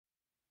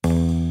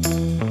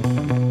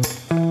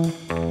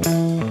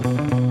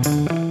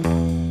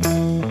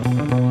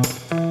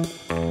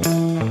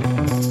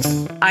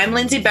I'm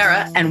Lindsay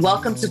Berra, and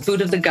welcome to Food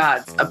of the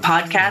Gods, a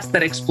podcast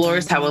that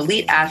explores how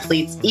elite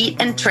athletes eat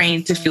and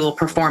train to fuel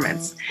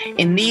performance.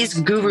 In these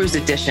Gurus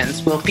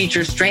editions, we'll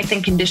feature strength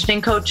and conditioning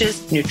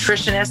coaches,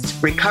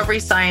 nutritionists, recovery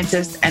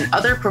scientists, and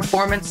other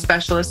performance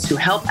specialists who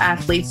help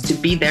athletes to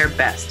be their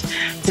best.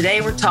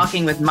 Today, we're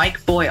talking with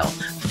Mike Boyle,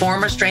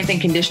 former strength and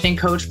conditioning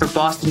coach for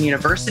Boston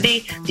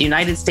University, the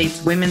United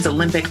States Women's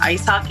Olympic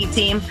Ice Hockey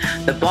Team,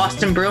 the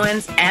Boston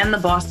Bruins, and the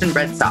Boston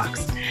Red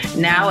Sox.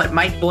 Now at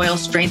Mike Boyle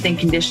Strength and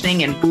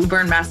Conditioning in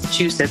Woburn,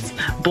 Massachusetts,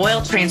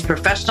 Boyle trains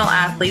professional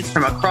athletes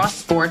from across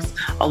sports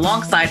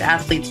alongside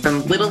athletes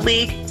from Little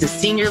League to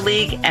Senior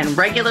League and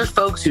regular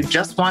folks who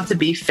just want to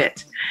be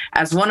fit.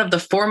 As one of the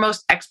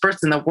foremost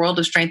experts in the world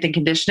of strength and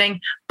conditioning,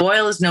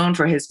 Boyle is known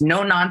for his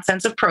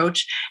no-nonsense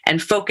approach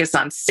and focus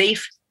on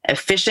safe,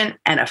 efficient,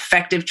 and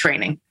effective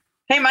training.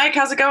 Hey, Mike,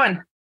 how's it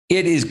going?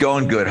 It is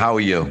going good. How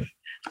are you?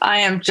 I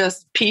am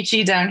just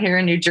peachy down here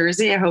in New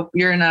Jersey. I hope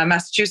you're in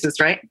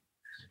Massachusetts, right?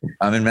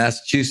 I'm in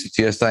Massachusetts.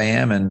 Yes, I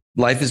am. And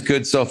life is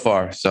good so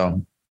far.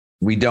 So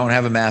we don't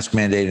have a mask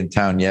mandate in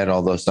town yet,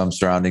 although some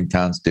surrounding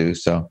towns do.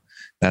 So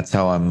that's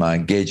how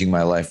I'm gauging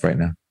my life right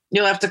now.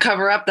 You'll have to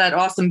cover up that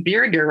awesome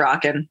beard you're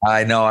rocking.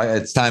 I know.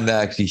 It's time to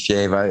actually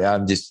shave.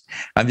 I'm just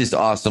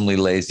awesomely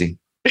lazy.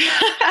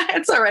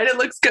 It's all right. It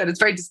looks good. It's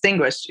very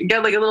distinguished. You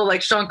got like a little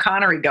like Sean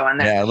Connery going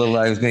there. Yeah, a little.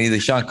 I was going to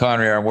either Sean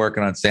Connery or I'm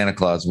working on Santa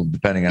Claus,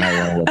 depending on how you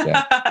want to look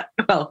at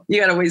it. Well,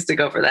 you got a ways to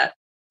go for that.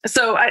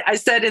 So I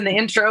said in the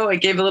intro, I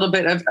gave a little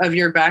bit of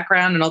your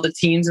background and all the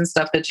teams and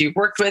stuff that you've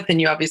worked with.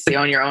 And you obviously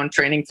own your own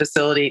training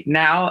facility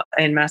now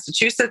in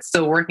Massachusetts,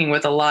 still working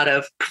with a lot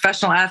of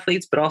professional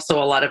athletes, but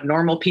also a lot of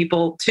normal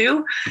people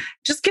too.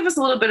 Just give us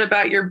a little bit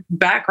about your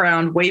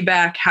background way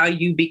back, how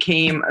you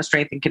became a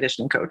strength and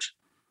conditioning coach.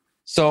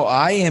 So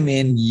I am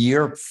in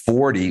year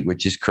 40,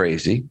 which is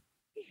crazy.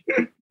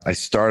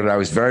 I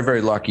was very,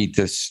 very lucky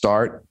to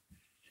start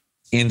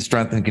in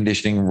strength and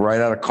conditioning right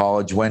out of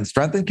college when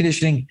strength and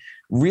conditioning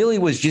really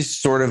was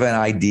just sort of an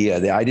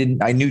idea.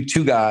 I knew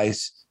two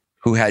guys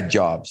who had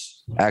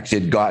jobs,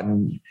 actually had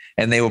gotten,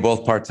 and they were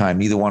both part-time.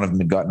 Neither one of them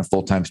had gotten a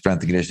full-time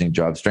strength and conditioning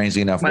job.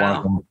 Strangely enough, One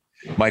of them,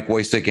 Mike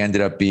Boyle,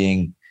 ended up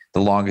being the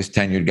longest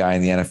tenured guy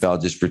in the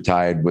NFL, just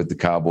retired with the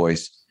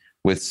Cowboys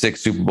with 6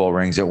 Super Bowl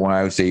rings. At one,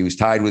 I would say he was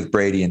tied with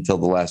Brady until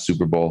the last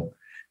Super Bowl,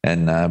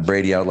 and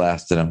Brady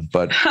outlasted him.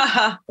 But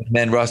and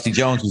then Rusty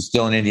Jones was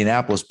still in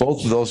Indianapolis.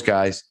 Both of those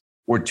guys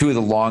were 2 of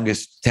the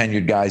longest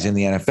tenured guys in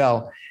the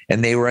NFL.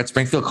 And they were at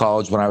Springfield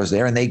College when I was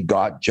there, and they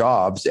got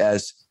jobs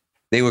as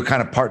they were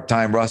kind of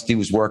part-time. Rusty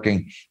was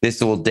working,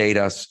 this will date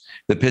us,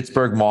 the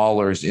Pittsburgh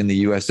Maulers in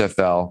the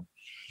USFL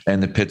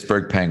and the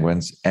Pittsburgh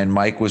Penguins. And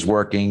Mike was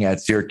working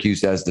at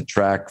Syracuse as the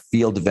track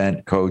field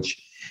event coach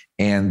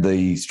and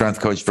the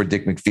strength coach for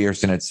Dick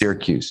McPherson at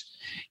Syracuse.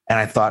 And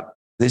I thought,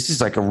 this is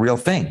like a real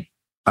thing.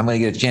 I'm going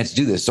to get a chance to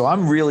do this. So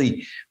I'm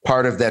really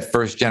part of that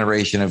first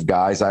generation of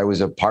guys. I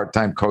was a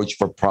part-time coach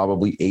for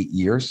probably 8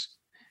 years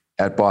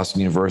at Boston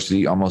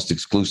University, almost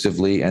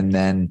exclusively. And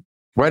then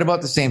right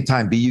about the same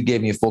time, BU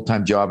gave me a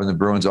full-time job and the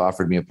Bruins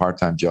offered me a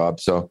part-time job.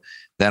 So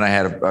then I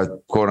had a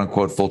quote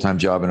unquote full-time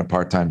job and a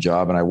part-time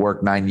job. And I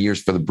worked 9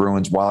 years for the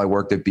Bruins while I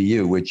worked at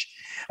BU, which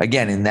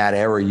again, in that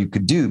era you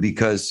could do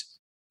because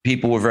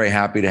people were very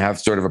happy to have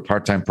sort of a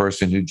part-time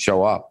person who'd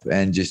show up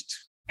and just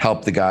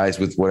help the guys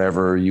with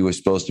whatever you were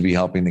supposed to be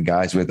helping the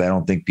guys with. I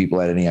don't think people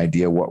had any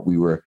idea what we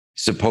were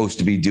supposed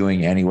to be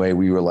doing anyway.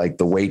 We were like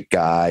the weight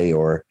guy,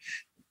 or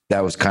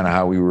that was kind of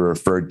how we were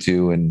referred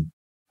to. And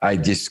I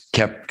just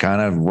kept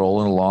kind of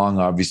rolling along.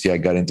 Obviously, I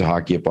got into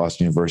hockey at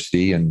Boston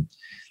University, and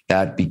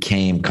that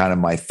became kind of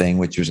my thing,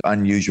 which was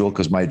unusual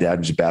because my dad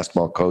was a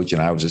basketball coach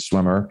and I was a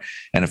swimmer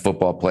and a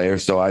football player.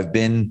 So I've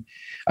been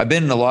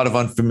in a lot of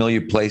unfamiliar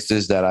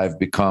places that I've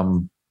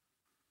become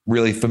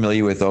really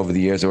familiar with over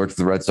the years. I worked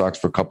for the Red Sox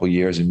for a couple of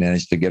years and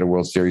managed to get a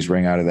World Series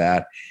ring out of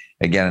that.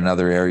 Again,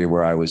 another area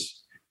where I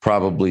was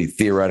probably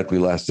theoretically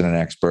less than an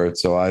expert.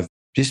 So I've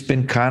just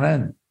been kind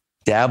of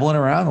dabbling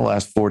around the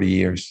last 40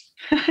 years.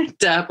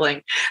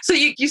 Dabbling. So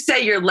you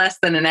say you're less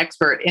than an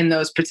expert in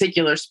those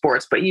particular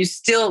sports, but you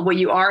still, what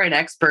you are an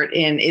expert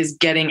in is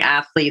getting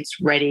athletes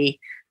ready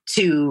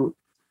to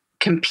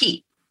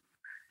compete.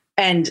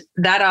 And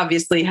that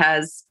obviously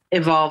has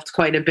evolved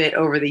quite a bit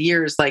over the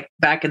years. Like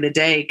back in the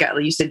day,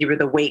 you said you were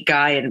the weight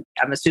guy, and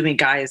I'm assuming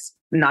guys,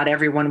 not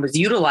everyone was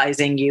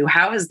utilizing you.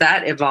 How has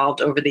that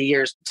evolved over the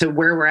years to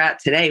where we're at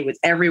today with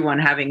everyone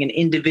having an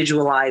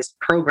individualized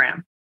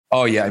program?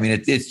 Oh, yeah. I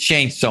mean, it's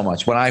changed so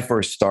much. When I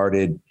first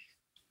started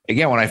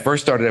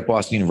at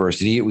Boston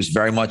University, it was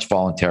very much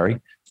voluntary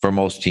for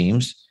most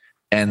teams.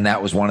 And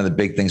that was one of the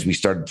big things we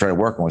started to try to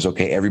work on was,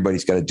 okay,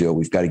 everybody's got to do it.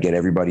 We've got to get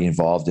everybody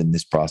involved in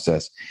this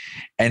process.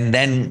 And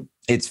then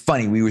it's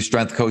funny, we were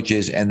strength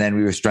coaches and then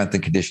we were strength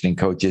and conditioning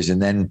coaches. And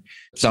then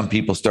some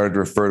people started to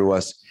refer to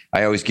us.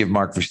 I always give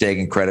Mark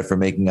Verstegen credit for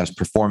making us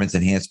performance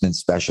enhancement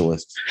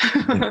specialists.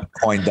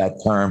 Coined that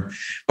term.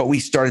 But we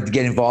started to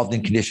get involved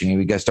in conditioning.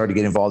 We started to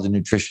get involved in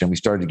nutrition. We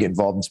started to get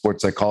involved in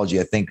sports psychology.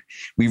 I think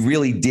we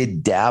really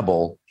did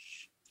dabble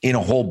in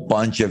a whole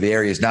bunch of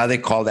areas. Now they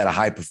call that a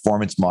high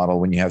performance model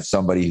when you have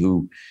somebody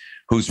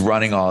who's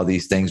running all of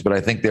these things. But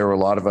I think there were a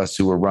lot of us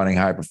who were running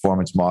high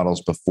performance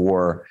models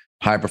before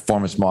high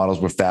performance models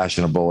were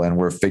fashionable, and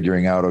we're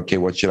figuring out, okay,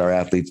 what should our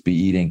athletes be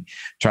eating?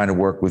 Trying to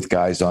work with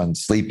guys on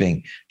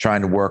sleeping,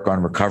 trying to work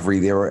on recovery.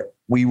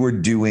 We were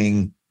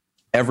doing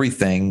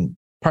everything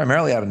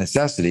primarily out of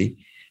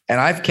necessity. And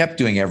I've kept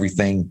doing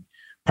everything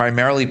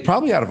primarily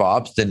probably out of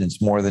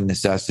obstinance more than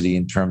necessity,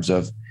 in terms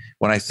of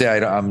when I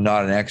say I'm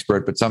not an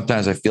expert, but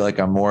sometimes I feel like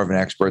I'm more of an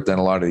expert than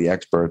a lot of the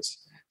experts.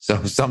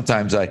 So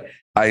sometimes I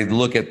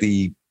look at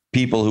the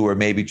people who are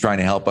maybe trying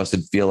to help us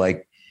and feel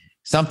like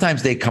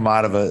sometimes they come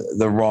out of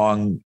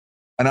an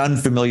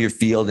unfamiliar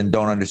field and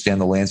don't understand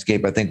the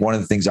landscape. I think one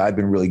of the things I've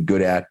been really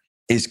good at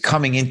is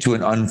coming into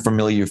an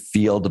unfamiliar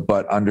field,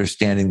 but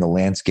understanding the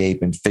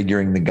landscape and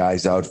figuring the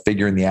guys out,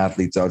 figuring the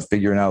athletes out,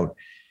 figuring out.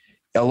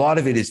 A lot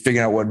of it is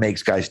figuring out what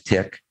makes guys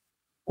tick,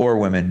 or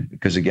women,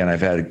 because again,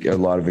 I've had a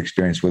lot of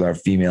experience with our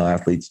female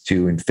athletes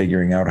too, and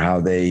figuring out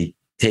how they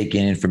take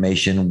in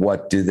information.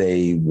 What do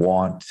they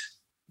want?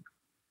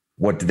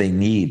 What do they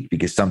need?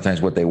 Because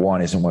sometimes what they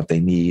want isn't what they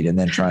need. And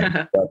then trying to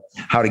figure out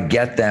how to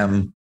get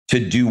them to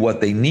do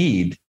what they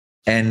need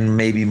and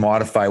maybe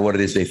modify what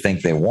it is they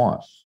think they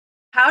want.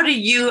 How do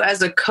you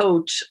as a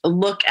coach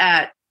look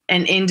at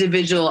an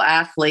individual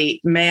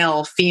athlete,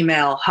 male,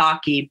 female,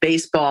 hockey,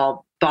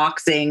 baseball,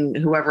 boxing,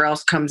 whoever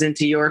else comes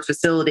into your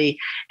facility,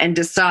 and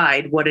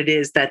decide what it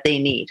is that they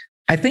need?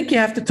 I think you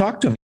have to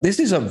talk to them. This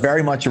is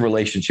very much a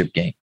relationship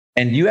game.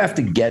 And you have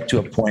to get to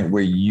a point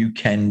where you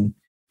can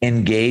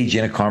engage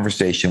in a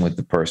conversation with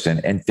the person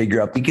and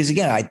figure out, because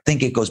again, I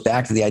think it goes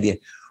back to the idea,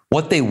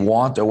 what they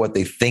want or what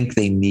they think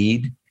they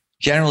need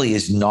generally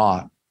is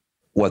not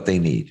what they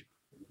need.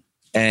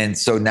 And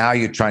so now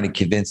you're trying to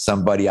convince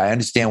somebody, I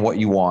understand what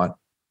you want,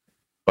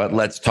 but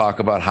let's talk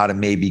about how to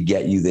maybe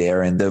get you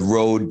there. And the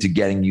road to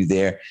getting you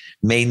there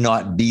may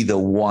not be the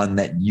one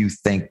that you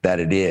think that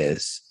it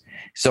is.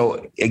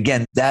 So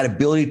again, that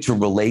ability to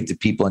relate to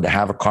people and to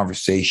have a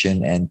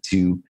conversation and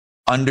to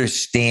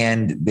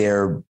understand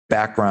their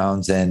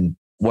backgrounds and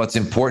what's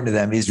important to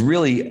them is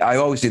really, I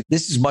always say,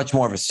 this is much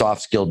more of a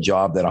soft skill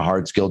job than a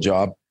hard skill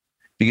job,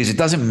 because it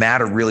doesn't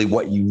matter really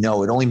what you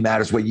know. It only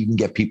matters what you can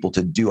get people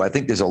to do. I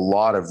think there's a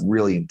lot of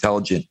really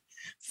intelligent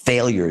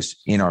failures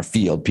in our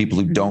field, people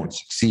who don't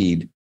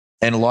succeed.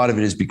 And a lot of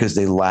it is because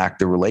they lack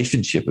the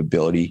relationship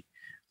ability.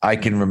 I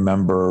can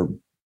remember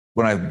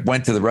when I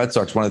went to the Red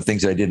Sox, one of the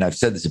things that I did, and I've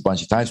said this a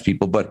bunch of times to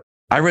people, but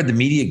I read the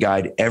media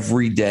guide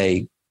every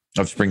day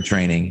of spring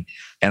training.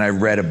 And I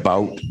read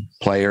about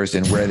players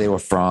and where they were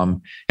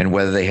from and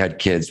whether they had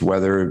kids,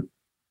 whether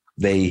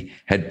they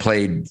had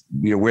played,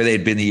 where they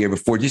had been the year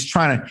before, just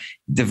trying to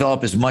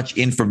develop as much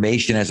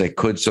information as I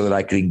could so that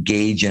I could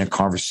engage in a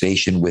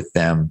conversation with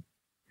them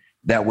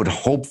that would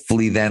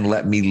hopefully then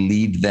let me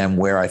lead them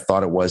where I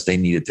thought it was they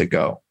needed to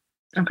go.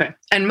 Okay.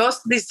 And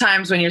most of these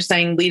times when you're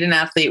saying lead an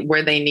athlete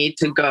where they need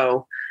to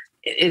go,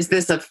 is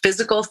this a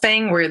physical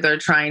thing where they're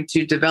trying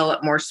to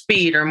develop more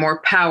speed or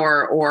more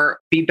power or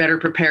be better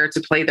prepared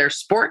to play their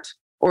sport?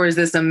 Or is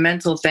this a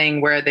mental thing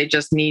where they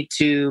just need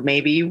to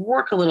maybe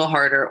work a little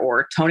harder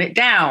or tone it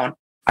down?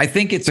 I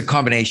think it's a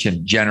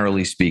combination,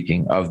 generally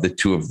speaking, of the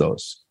two of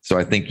those. So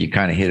I think you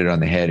kind of hit it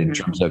on the head in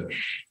terms of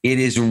it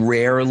is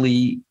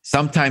rarely,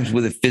 sometimes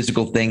with a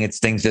physical thing, it's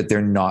things that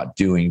they're not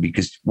doing,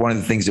 because one of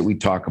the things that we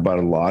talk about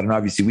a lot, and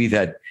obviously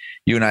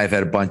you and I have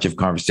had a bunch of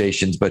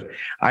conversations, but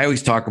I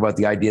always talk about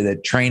the idea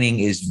that training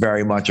is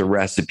very much a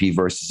recipe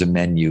versus a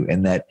menu,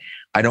 and that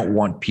I don't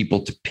want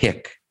people to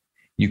pick.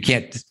 You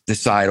can't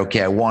decide,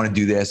 okay, I want to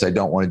do this, I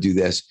don't want to do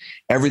this.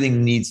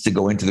 Everything needs to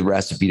go into the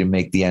recipe to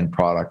make the end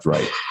product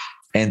right.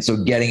 And so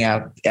getting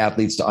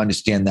athletes to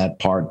understand that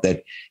part,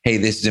 that, hey,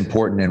 this is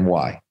important and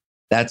why.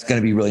 That's going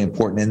to be really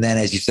important. And then,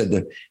 as you said,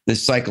 the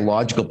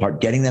psychological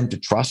part, getting them to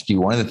trust you.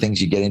 One of the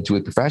things you get into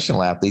with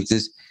professional athletes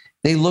is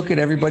they look at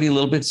everybody a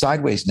little bit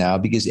sideways now,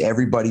 because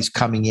everybody's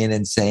coming in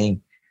and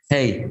saying,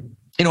 hey,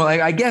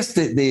 I guess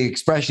the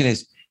expression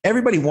is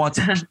everybody wants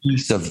a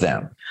piece of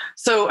them.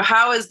 So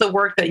how is the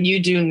work that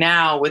you do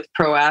now with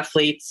pro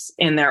athletes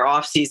in their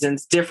off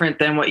seasons different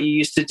than what you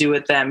used to do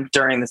with them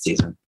during the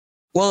season?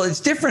 Well, it's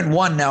different.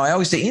 One, now I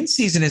always say in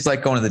season is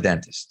like going to the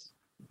dentist.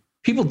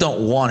 People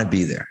don't want to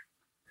be there.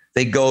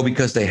 They go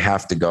because they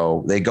have to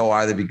go. They go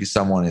either because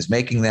someone is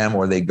making them,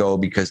 or they go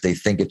because they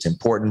think it's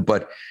important.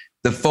 But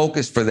the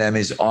focus for them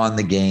is on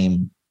the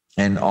game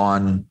and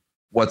on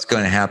what's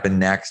going to happen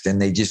next.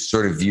 And they just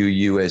sort of view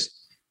you as,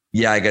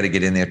 yeah, I got to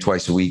get in there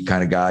twice a week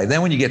kind of guy.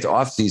 Then when you get to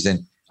off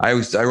season, I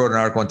wrote an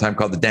article one time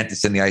called The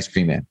Dentist and the Ice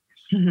Cream Man.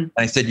 Mm-hmm. And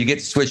I said, you get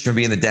to switch from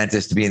being the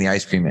dentist to being the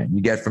ice cream man. You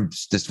get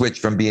to switch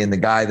from being the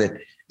guy that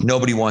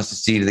nobody wants to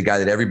see to the guy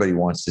that everybody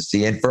wants to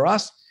see. And for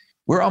us,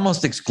 we're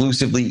almost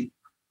exclusively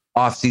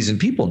off-season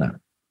people now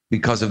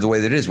because of the way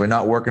that it is. We're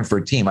not working for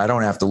a team. I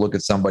don't have to look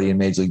at somebody in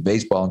Major League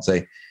Baseball and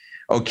say,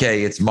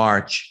 okay, it's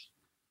March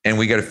and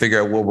we got to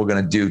figure out what we're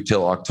going to do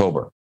till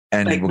October.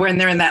 And like when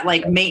they're in that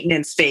like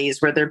maintenance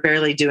phase where they're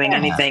barely doing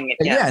anything.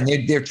 Yeah.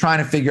 And they're trying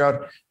to figure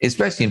out,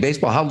 especially in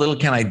baseball, how little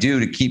can I do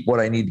to keep what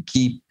I need to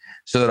keep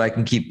so that I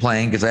can keep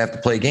playing, because I have to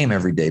play a game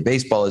every day.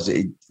 Baseball is,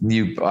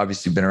 you've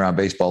obviously been around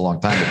baseball a long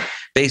time, but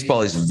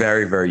baseball is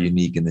very, very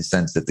unique in the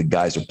sense that the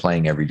guys are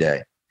playing every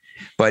day.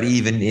 But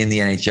even in the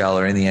NHL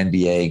or in the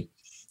NBA,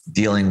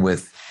 dealing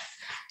with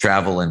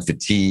travel and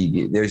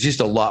fatigue, there's just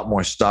a lot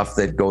more stuff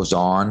that goes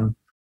on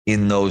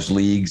in those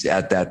leagues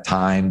at that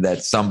time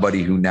that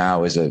somebody who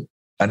now is an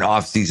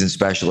off-season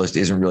specialist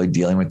isn't really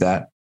dealing with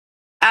that.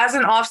 As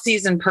an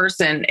off-season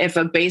person, if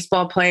a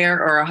baseball player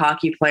or a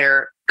hockey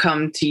player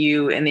come to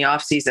you in the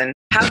off-season,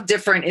 how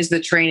different is the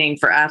training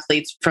for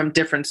athletes from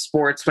different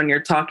sports when you're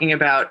talking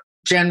about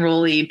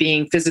generally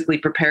being physically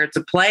prepared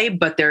to play,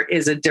 but there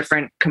is a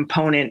different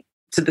component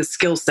to the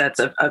skill sets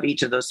of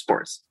each of those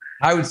sports?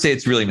 I would say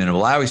it's really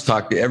minimal. I always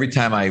every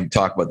time I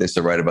talk about this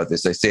or write about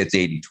this, I say it's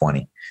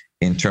 80-20.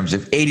 In terms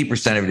of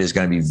 80% of it is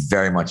going to be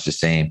very much the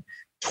same.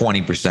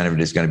 20% of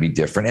it is going to be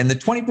different. And the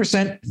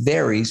 20%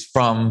 varies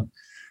from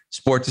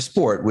sport to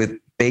sport. With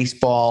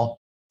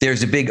baseball,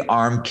 there's a big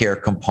arm care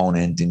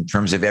component in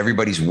terms of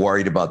everybody's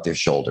worried about their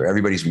shoulder.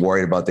 Everybody's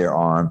worried about their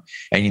arm.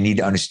 And you need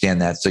to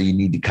understand that. So you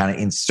need to kind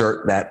of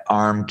insert that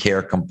arm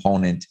care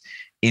component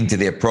into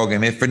their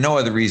program, if for no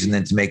other reason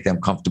than to make them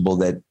comfortable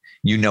that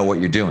you know what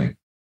you're doing.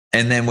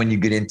 And then when you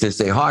get into,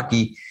 say,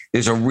 hockey,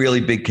 there's a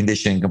really big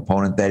conditioning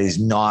component that is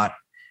not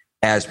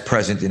as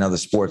present in other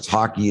sports.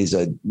 Hockey is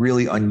a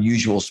really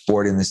unusual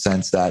sport in the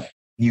sense that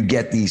you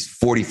get these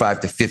 45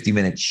 to 50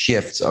 minute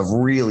shifts of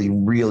really,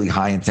 really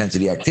high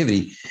intensity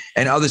activity.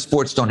 And other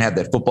sports don't have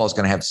that. Football is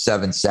going to have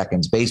 7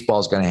 seconds. Baseball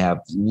is going to have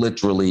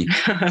literally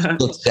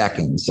 6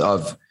 seconds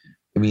of,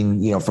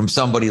 from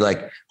somebody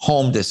like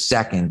home to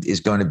second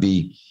is going to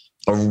be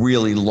a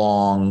really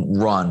long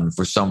run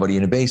for somebody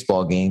in a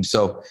baseball game.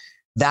 So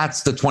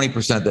that's the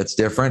 20% that's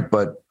different,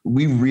 but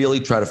we really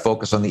try to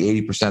focus on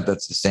the 80%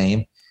 that's the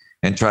same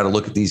and try to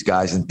look at these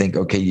guys and think,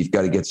 okay, you've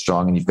got to get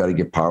strong and you've got to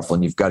get powerful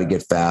and you've got to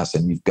get fast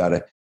and you've got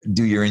to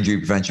do your injury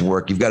prevention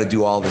work. You've got to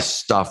do all this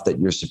stuff that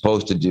you're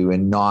supposed to do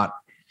and not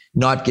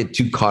get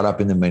too caught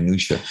up in the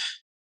minutia.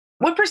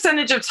 What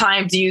percentage of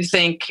time do you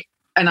think,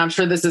 and I'm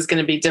sure this is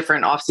going to be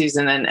different off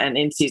season and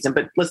in season,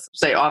 but let's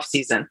say off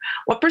season,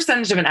 what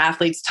percentage of an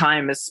athlete's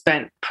time is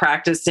spent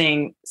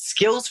practicing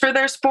skills for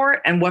their sport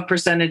and what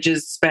percentage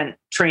is spent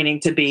training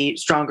to be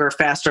stronger,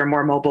 faster,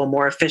 more mobile,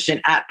 more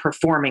efficient at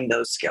performing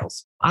those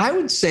skills? I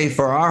would say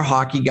for our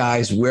hockey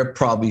guys, we're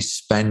probably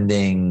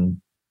spending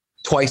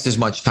twice as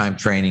much time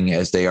training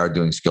as they are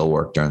doing skill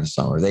work during the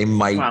summer. They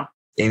might,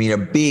 a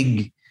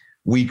big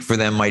week for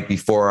them might be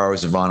 4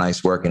 hours of on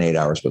ice work and 8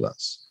 hours with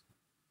us.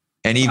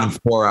 And even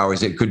 4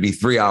 hours, it could be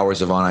 3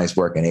 hours of on ice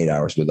work and 8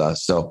 hours with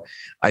us. So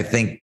I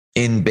think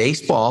in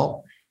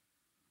baseball,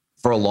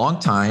 for a long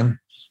time,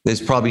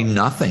 there's probably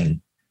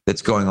nothing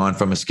that's going on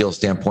from a skill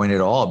standpoint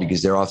at all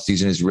because their off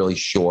season is really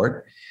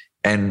short.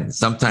 And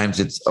sometimes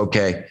it's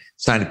okay,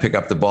 it's time to pick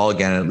up the ball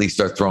again and at least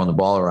start throwing the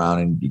ball around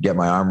and get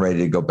my arm ready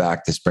to go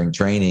back to spring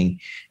training.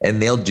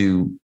 And they'll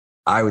do,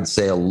 I would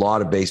say a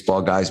lot of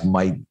baseball guys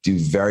might do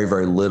very,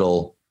 very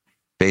little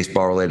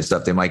baseball related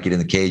stuff. They might get in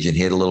the cage and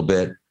hit a little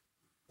bit.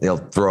 They'll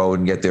throw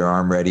and get their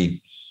arm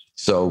ready.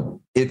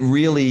 So it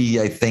really,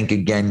 I think,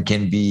 again,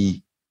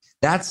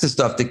 that's the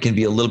stuff that can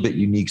be a little bit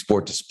unique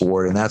sport to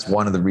sport. And that's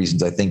one of the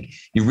reasons I think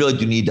you really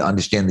do need to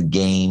understand the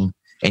game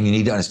and you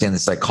need to understand the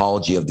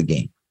psychology of the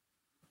game.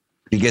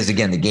 Because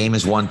again, the game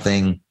is one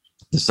thing.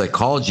 The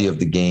psychology of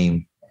the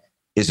game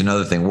is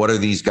another thing. What are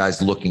these guys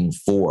looking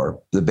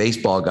for? The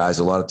baseball guys,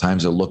 a lot of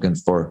times are looking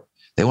for,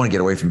 they want to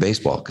get away from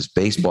baseball because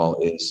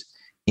baseball is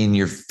in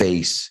your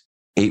face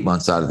 8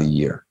 months out of the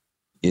year.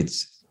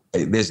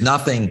 There's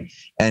nothing,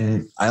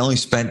 and I only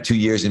spent 2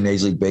 years in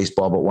Major League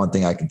Baseball, but one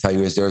thing I can tell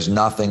you is there's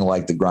nothing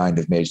like the grind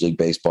of Major League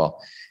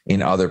Baseball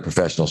in other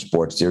professional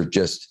sports. They're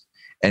just,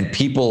 and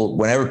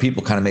whenever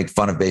people kind of make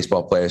fun of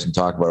baseball players and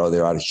talk about, oh,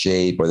 they're out of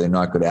shape or they're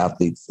not good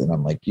athletes, and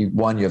I'm like, you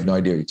have no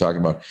idea what you're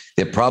talking about.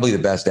 They're probably the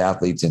best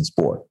athletes in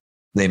sport.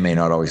 They may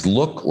not always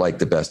look like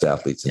the best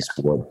athletes in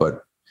sport,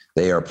 but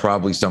they are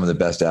probably some of the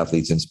best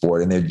athletes in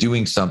sport, and they're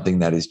doing something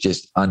that is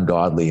just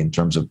ungodly in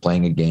terms of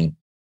playing a game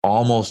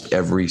almost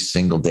every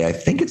single day. I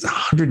think it's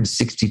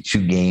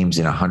 162 games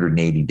in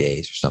 180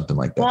 days or something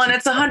like that. Well, and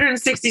it's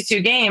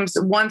 162 games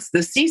once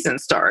the season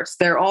starts.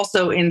 They're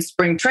also in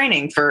spring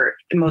training for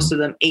most of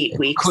them 8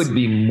 weeks. Could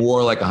be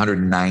more like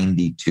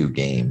 192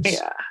 games.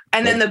 Yeah.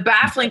 And then the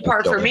baffling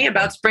part for me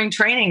about spring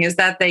training is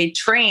that they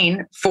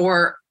train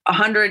for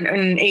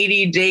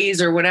 180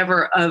 days or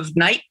whatever of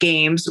night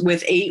games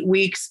with 8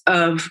 weeks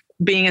of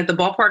being at the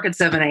ballpark at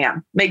 7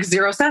 a.m. Makes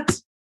zero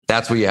sense.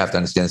 That's where you have to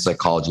understand the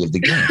psychology of the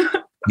game.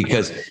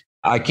 Because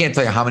I can't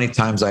tell you how many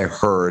times I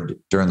heard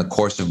during the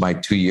course of my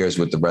 2 years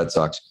with the Red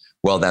Sox,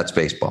 well, that's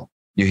baseball.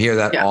 You hear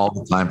that all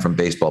the time from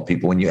baseball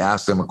people. When you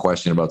ask them a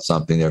question about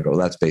something, they'll go,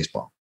 that's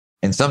baseball.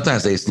 And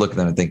sometimes they just look at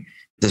them and think,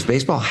 does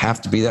baseball have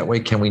to be that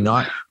way? Can we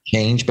not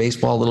change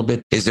baseball a little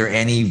bit? Is there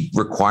any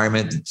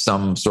requirement,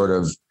 some sort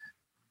of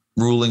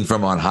ruling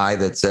from on high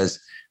that says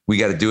we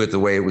got to do it the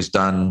way it was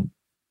done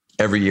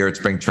every year at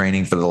spring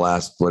training for the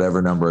last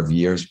whatever number of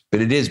years.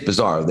 But it is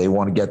bizarre. They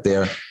want to get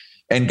there,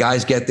 and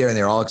guys get there and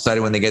they're all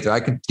excited when they get there. I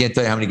can't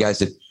tell you how many guys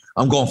said,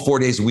 I'm going 4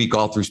 days a week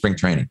all through spring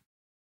training.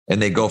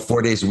 And they go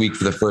 4 days a week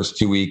for the first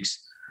 2 weeks.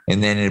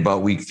 And then in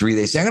about week 3,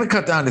 they say, I'm going to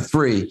cut down to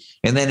 3.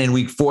 And then in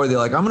week 4, they're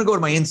like, I'm going to go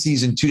to my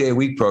in-season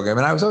 2-day-a-week program.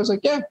 And I was always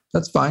like, yeah,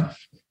 that's fine.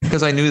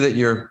 Because I knew that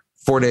your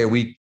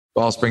 4-day-a-week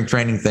all spring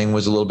training thing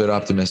was a little bit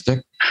optimistic.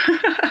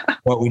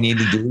 What we need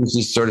to do is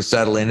just sort of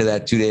settle into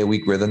that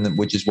 2-day-a-week rhythm,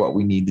 which is what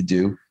we need to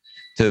do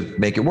to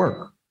make it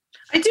work.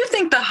 I do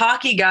think the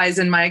hockey guys,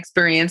 in my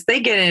experience, they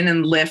get in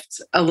and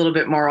lift a little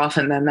bit more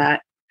often than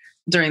that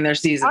during their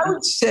season. I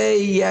would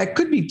say, yeah, it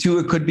could be 2,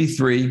 it could be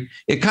 3.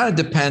 It kind of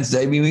depends.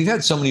 I mean, we've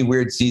had so many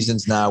weird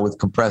seasons now with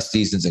compressed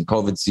seasons and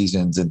COVID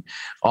seasons and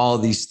all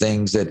of these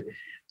things that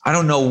I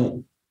don't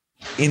know.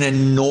 In a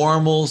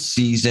normal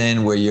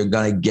season where you're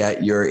going to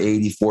get your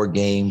 84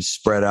 games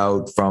spread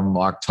out from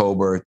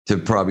October to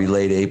probably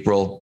late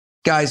April,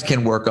 guys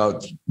can work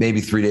out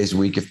maybe 3 days a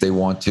week if they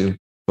want to.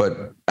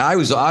 But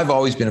I've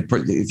always been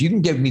if you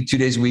can give me 2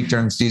 days a week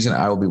during the season,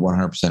 I will be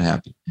 100%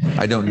 happy.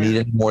 I don't need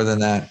any more than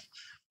that.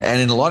 And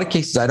in a lot of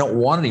cases, I don't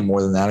want any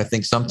more than that. I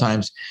think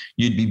sometimes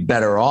you'd be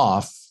better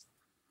off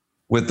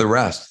with the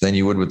rest than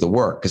you would with the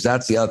work. Because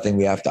that's the other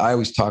thing I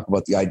always talk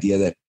about the idea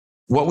that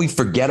what we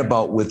forget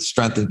about with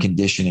strength and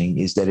conditioning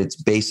is that it's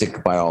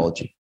basic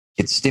biology.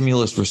 It's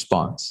stimulus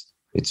response.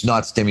 It's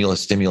not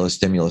stimulus.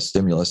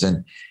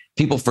 And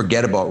people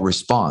forget about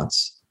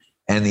response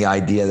and the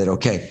idea that,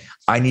 okay,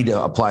 I need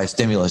to apply a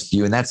stimulus to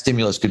you. And that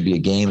stimulus could be a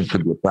game. It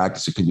could be a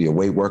practice. It could be a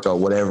weight workout,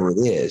 whatever it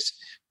is.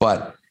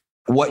 But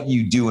what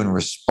you do in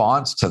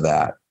response to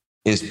that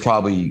is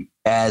probably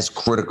as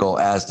critical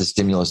as the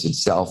stimulus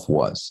itself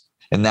was.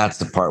 And that's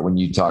the part when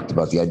you talked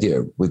about the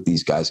idea with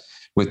these guys,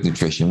 with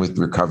nutrition, with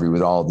recovery,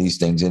 with all these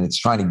things. And it's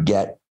trying to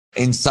get,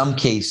 in some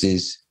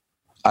cases,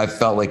 I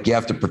felt like you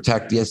have to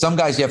protect. Yeah, some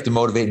guys you have to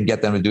motivate and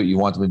get them to do what you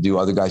want them to do.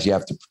 Other guys, you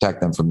have to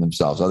protect them from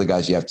themselves. Other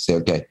guys, you have to say,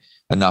 okay,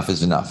 enough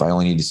is enough. I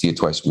only need to see it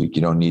twice a week.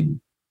 You don't need,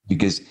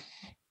 because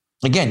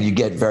again, you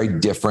get very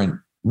different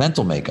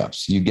mental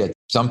makeups. You get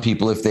some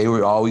people, if they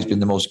were always been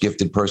the most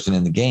gifted person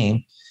in the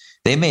game,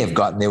 they may have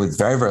gotten there with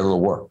very, very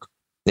little work.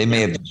 They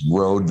may have just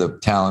rode the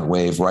talent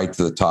wave right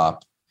to the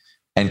top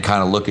and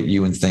kind of look at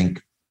you and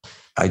think,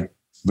 I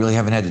really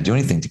haven't had to do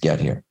anything to get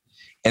here.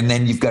 And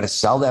then you've got to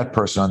sell that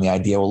person on the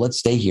idea, well, let's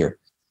stay here.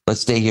 Let's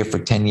stay here for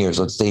 10 years.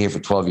 Let's stay here for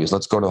 12 years.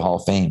 Let's go to the Hall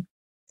of Fame.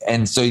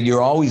 And so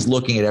you're always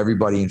looking at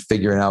everybody and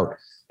figuring out,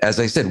 as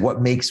I said,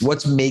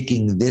 what's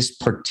making this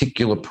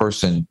particular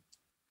person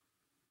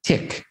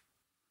tick?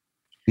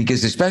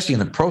 Because especially in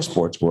the pro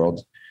sports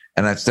world,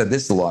 and I've said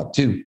this a lot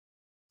too,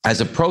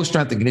 as a pro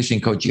strength and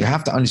conditioning coach, you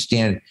have to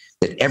understand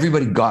that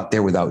everybody got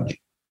there without you.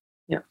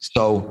 Yeah.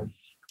 So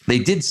they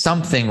did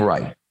something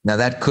right. Now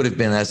that could have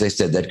been, as I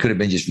said, that could have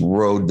been just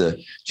rode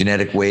the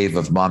genetic wave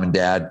of mom and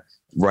dad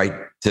right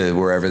to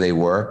wherever they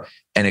were.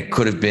 And it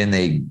could have been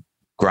they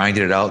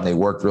grinded it out and they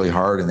worked really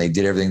hard and they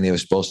did everything they were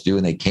supposed to do.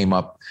 And they came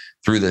up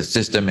through the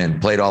system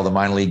and played all the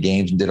minor league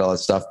games and did all that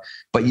stuff.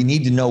 But you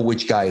need to know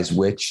which guy is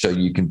which so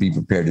you can be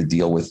prepared to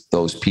deal with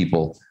those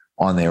people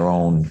on their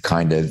own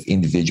kind of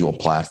individual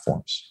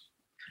platforms.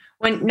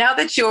 Now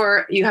that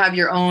you have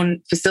your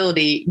own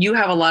facility, you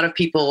have a lot of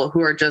people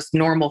who are just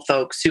normal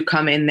folks who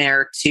come in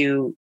there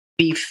to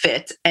be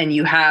fit, and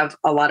you have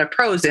a lot of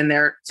pros in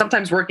there,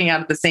 sometimes working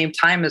out at the same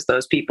time as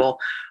those people.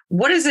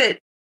 What is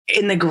it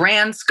in the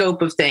grand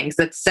scope of things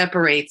that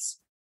separates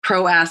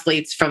pro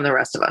athletes from the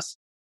rest of us?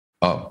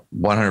 Oh,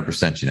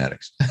 100%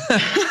 genetics.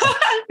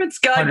 It's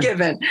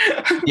God-given.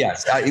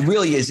 Yes, it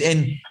really is.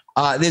 And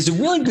there's a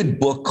really good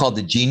book called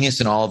The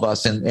Genius in All of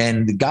Us.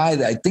 And the guy,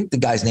 I think the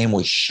guy's name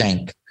was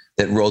Schenk,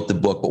 that wrote the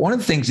book. But one of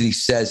the things that he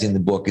says in the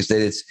book is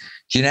that it's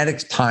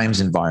genetics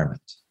times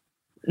environment.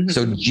 Mm-hmm.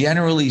 So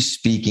generally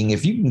speaking,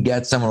 if you can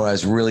get someone who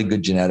has really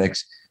good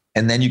genetics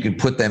and then you can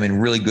put them in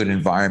really good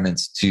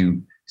environments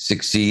to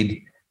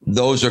succeed,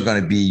 those are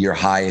going to be your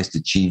highest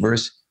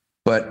achievers.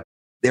 But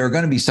there are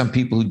going to be some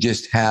people who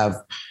just have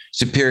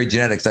superior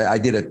genetics. I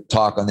did a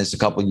talk on this a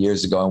couple of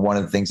years ago, and one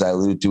of the things I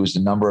alluded to is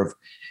the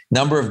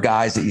number of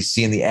guys that you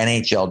see in the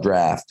NHL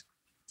draft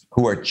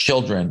who are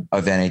children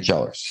of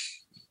NHLers.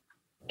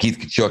 Keith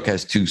Tkachuk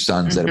has 2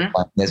 sons that are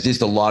playing. There's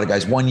just a lot of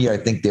guys. One year, I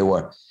think there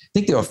were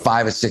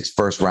 5 or 6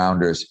 first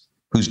rounders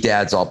whose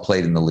dads all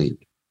played in the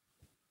league.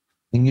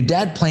 And your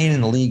dad playing in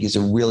the league is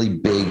a really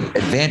big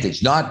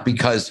advantage, not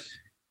because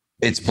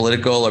it's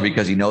political or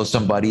because he knows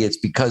somebody. It's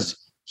because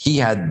he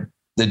had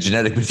the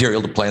genetic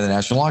material to play in the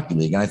National Hockey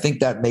League. And I think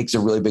that makes a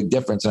really big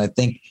difference. And I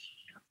think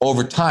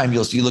over time,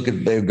 you'll see, look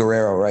at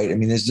Guerrero, right? I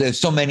mean, there's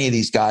so many of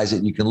these guys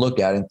that you can look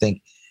at and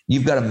think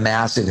you've got a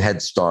massive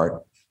head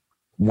start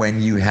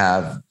when you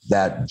have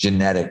that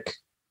genetic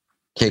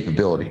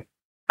capability.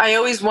 I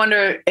always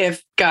wonder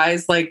if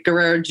guys like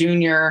Guerrero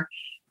Jr.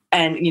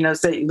 and,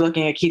 say,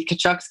 looking at Keith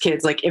Tkachuk's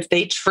kids, like if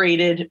they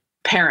traded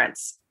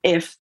parents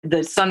if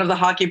the son of the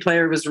hockey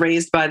player was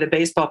raised by the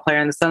baseball player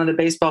and the son of the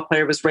baseball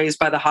player was raised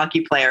by the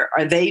hockey player,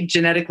 are they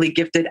genetically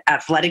gifted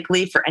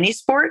athletically for any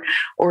sport?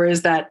 Or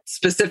is that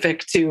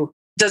specific to,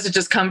 does it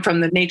just come from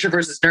the nature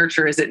versus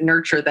nurture? Is it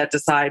nurture that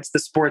decides the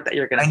sport that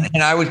you're going to?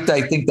 And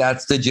I think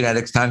that's the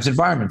genetics times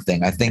environment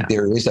thing. I think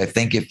there is. I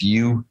think if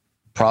you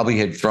probably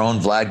had thrown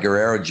Vlad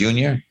Guerrero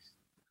Jr.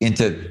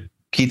 into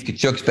Keith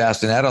Kachuk's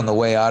bassinet on the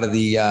way out of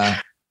the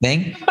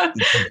thing,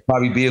 it'd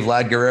probably be a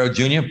Vlad Guerrero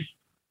Jr.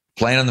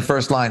 playing on the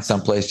first line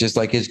someplace, just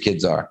like his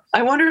kids are.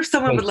 I wonder if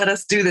someone would let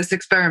us do this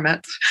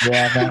experiment.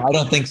 Yeah, no, I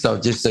don't think so.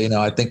 Just so you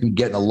know, I think we'd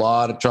get in a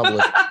lot of trouble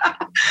with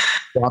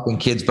dropping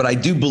kids. But I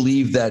do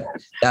believe that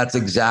that's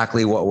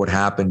exactly what would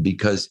happen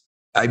because,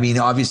 I mean,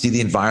 obviously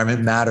the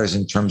environment matters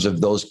in terms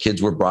of those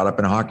kids were brought up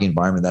in a hockey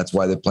environment. That's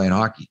why they're playing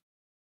hockey.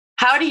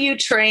 How do you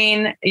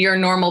train your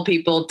normal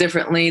people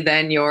differently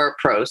than your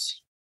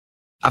pros?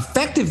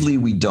 Effectively,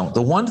 we don't.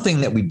 The one thing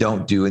that we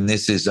don't do, and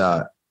this is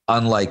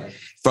unlike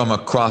from a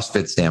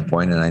CrossFit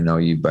standpoint, and I know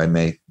I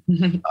may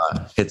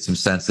hit some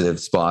sensitive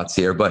spots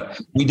here, but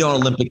we don't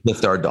Olympic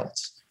lift our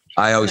adults.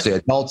 I always say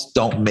adults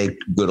don't make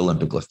good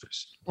Olympic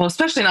lifters. Well,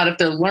 especially not if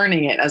they're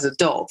learning it as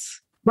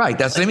adults. Right.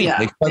 That's what I mean.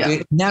 Yeah.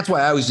 And that's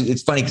why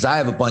it's funny because I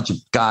have a bunch of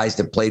guys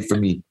that played for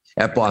me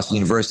at Boston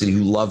University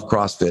who love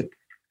CrossFit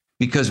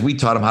because we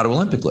taught them how to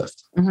Olympic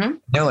lift. Mm-hmm.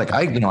 They're like,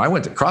 I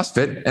went to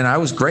CrossFit and I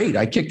was great.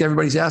 I kicked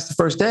everybody's ass the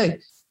first day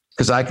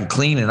because I could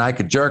clean and I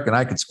could jerk and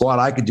I could squat.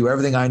 I could do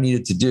everything I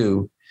needed to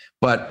do.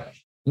 But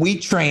we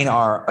train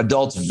our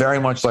adults very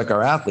much like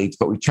our athletes,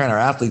 but we train our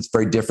athletes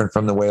very different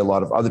from the way a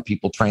lot of other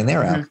people train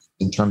their athletes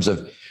in terms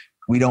of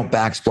we don't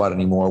back squat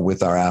anymore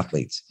with our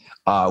athletes.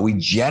 We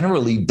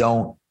generally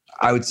don't,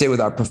 I would say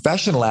with our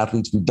professional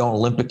athletes, we don't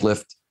Olympic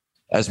lift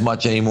as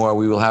much anymore.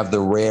 We will have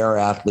the rare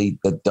athlete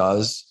that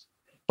does.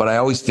 But I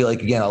always feel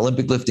like, again,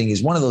 Olympic lifting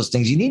is one of those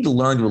things you need to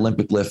learn to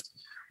Olympic lift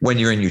when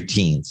you're in your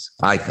teens,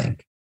 I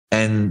think.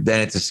 And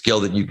then it's a skill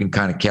that you can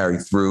kind of carry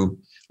through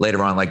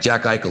later on. Like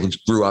Jack Eichel, who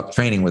grew up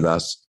training with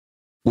us,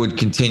 would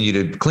continue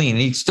to clean.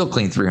 And he'd still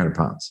clean 300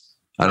 pounds.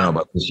 I don't know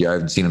about this year. I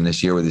haven't seen him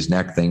this year with his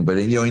neck thing. But,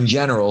 in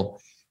general,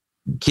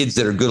 kids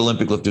that are good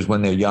Olympic lifters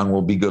when they're young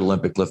will be good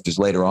Olympic lifters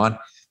later on.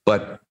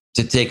 But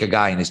to take a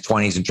guy in his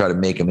 20s and try to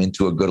make him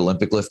into a good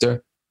Olympic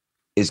lifter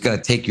is going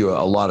to take you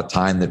a lot of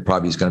time that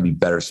probably is going to be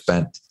better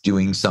spent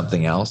doing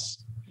something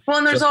else. Well,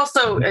 and there's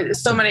also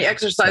so many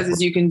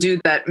exercises you can do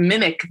that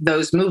mimic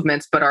those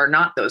movements, but are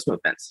not those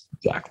movements.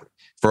 Exactly.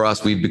 For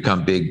us, we've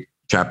become big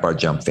trap bar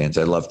jump fans.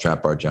 I love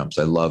trap bar jumps.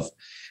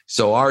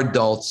 So our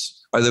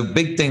adults are the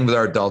big thing with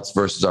our adults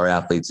versus our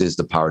athletes is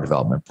the power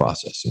development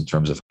process in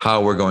terms of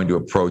how we're going to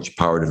approach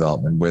power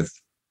development with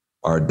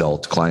our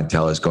adult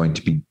clientele is going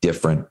to be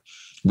different.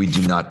 We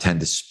do not tend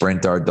to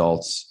sprint our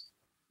adults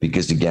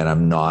because, again,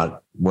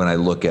 when I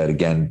look at,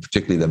 again,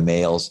 particularly the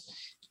males,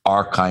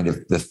 are kind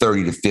of the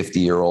 30 to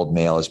 50-year-old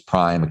male is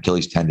prime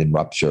Achilles tendon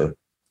rupture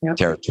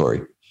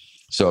territory.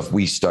 So if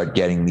we start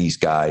getting these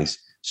guys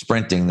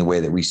sprinting the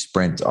way that we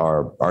sprint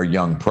our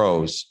young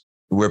pros,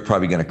 we're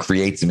probably going to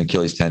create some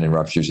Achilles tendon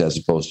ruptures as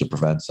opposed to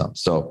prevent some.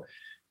 So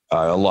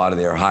a lot of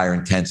their higher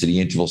intensity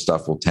interval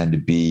stuff will tend to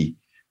be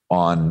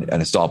on an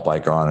assault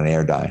bike or on an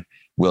air die.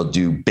 We'll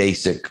do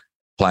basic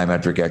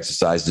plyometric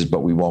exercises,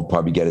 but we won't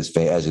probably get as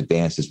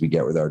advanced as we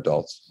get with our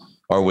adults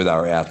or with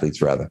our athletes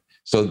rather.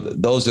 So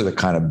those are the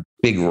kind of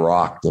big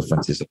rock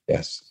differences, I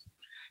guess.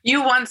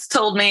 You once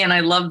told me, and I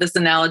love this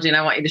analogy and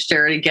I want you to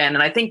share it again.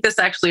 And I think this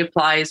actually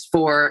applies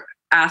for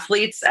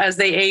athletes as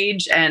they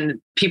age and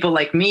people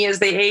like me as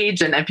they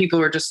age and people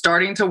who are just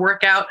starting to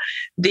work out.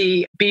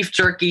 The beef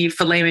jerky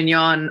filet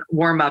mignon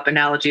warm-up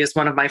analogy is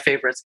one of my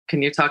favorites.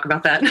 Can you talk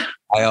about that?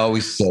 I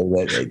always say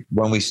that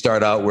when we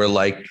start out, we're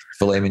like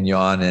filet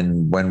mignon.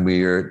 And when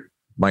we're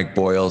Mike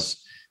Boyle's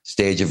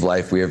stage of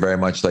life, we are very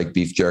much like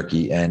beef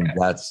jerky. And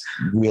that's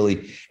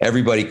really,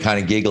 everybody kind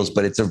of giggles,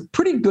 but it's a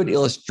pretty good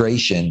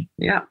illustration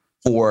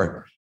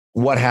for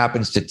what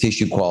happens to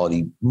tissue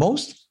quality.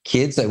 Most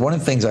kids, like one of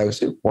the things I always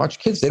do, watch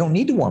kids, they don't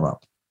need to warm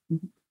up.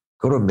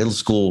 Go to a middle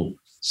school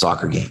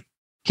soccer game.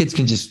 Kids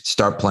can just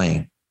start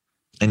playing.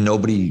 And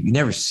you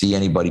never see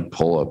anybody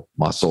pull a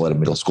muscle at a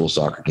middle school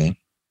soccer game.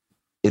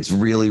 It's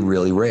really,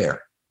 really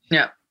rare.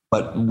 Yeah.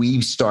 But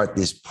we start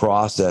this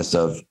process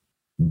of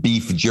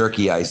beef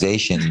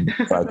jerkyization,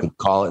 if I could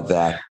call it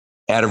that,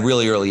 at a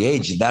really early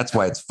age. And that's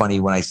why it's funny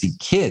when I see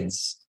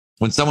kids,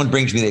 when someone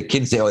brings me their kid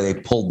and say, they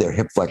pulled their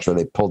hip flexor, or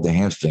they pulled their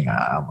hamstring.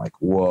 I'm like,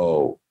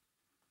 whoa,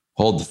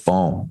 hold the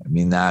phone. I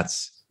mean,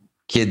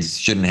 kids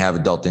shouldn't have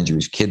adult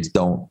injuries.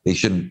 They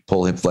shouldn't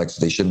pull hip flexors.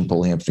 They shouldn't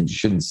pull hamstrings. You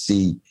shouldn't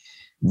see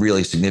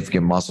really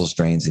significant muscle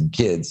strains in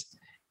kids.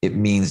 It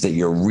means that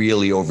you're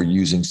really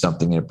overusing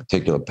something in a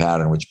particular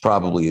pattern, which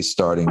probably is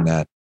starting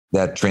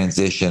that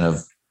transition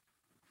of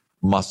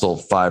muscle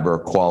fiber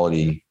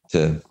quality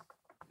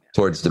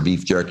towards the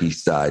beef jerky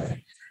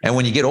side. And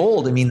when you get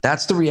old, I mean,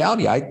 that's the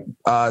reality.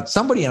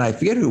 Somebody, and I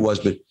forget who it was,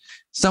 but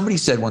somebody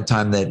said one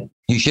time that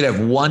you should have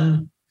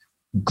one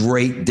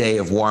great day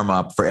of warm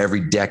up for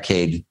every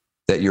decade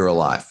that you're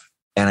alive.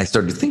 And I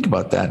started to think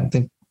about that and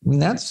think, I mean,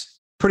 that's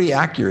pretty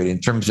accurate in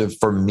terms of,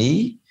 for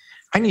me,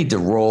 I need to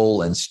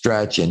roll and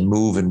stretch and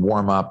move and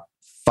warm up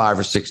 5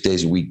 or 6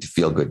 days a week to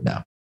feel good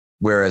now.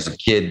 Whereas a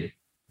kid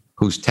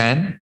who's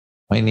 10,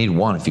 I need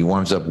one. If he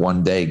warms up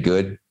one day,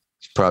 good.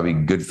 He's probably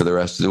good for the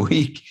rest of the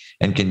week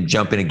and can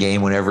jump in a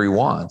game whenever he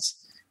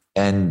wants.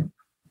 And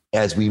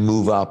as we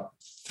move up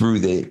through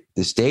the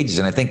stages,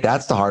 and I think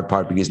that's the hard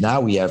part, because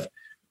now we have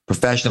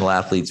professional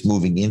athletes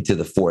moving into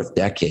the 4th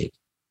decade.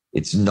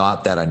 It's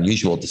not that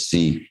unusual to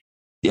see.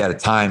 At a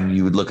time,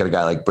 you would look at a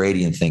guy like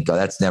Brady and think, oh,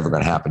 that's never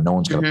going to happen. No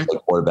one's going to play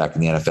quarterback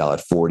in the NFL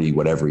at 40,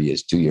 whatever he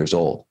is, 2 years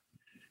old.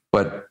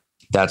 But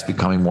that's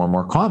becoming more and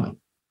more common,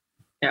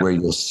 where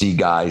you'll see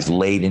guys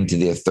late into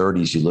their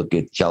 30s. You look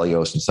at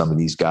Chelios and some of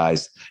these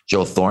guys.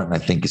 Joe Thornton, I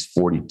think, is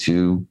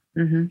 42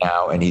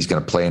 now, and he's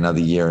going to play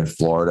another year in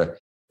Florida.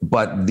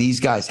 But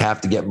these guys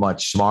have to get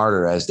much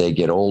smarter as they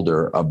get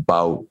older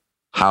about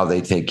how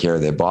they take care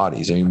of their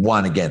bodies. I mean,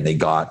 one, again, they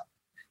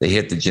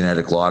hit the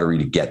genetic lottery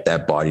to get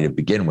that body to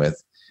begin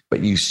with,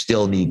 but you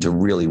still need to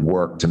really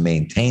work to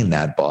maintain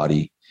that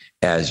body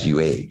as you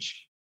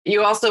age.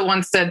 You also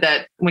once said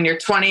that when you're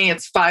 20,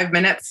 it's 5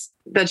 minutes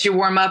that you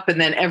warm up. And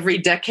then every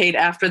decade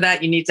after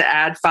that, you need to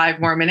add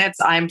 5 more minutes.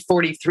 I'm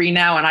 43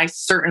 now, and I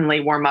certainly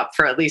warm up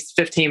for at least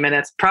 15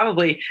 minutes,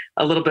 probably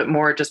a little bit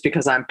more just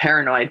because I'm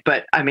paranoid.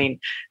 But I mean,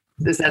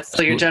 is that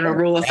still your general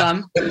rule of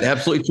thumb?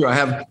 Absolutely true. I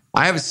have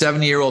a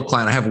 70-year-old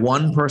client. I have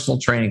one personal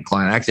training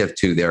client. I actually have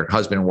 2. They're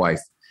husband and wife,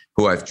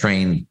 who I've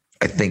trained,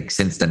 I think,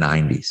 since the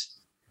 90s,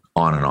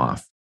 on and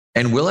off.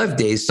 And we'll have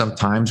days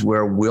sometimes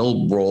where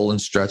we'll roll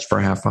and stretch for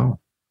a half hour.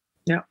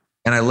 Yeah.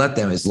 And I let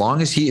them, as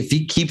long as if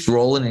he keeps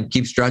rolling and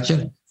keeps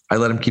stretching, I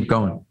let him keep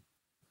going,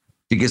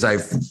 because I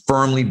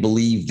firmly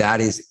believe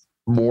that is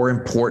more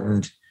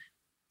important.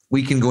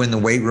 We can go in the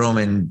weight room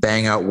and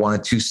bang out 1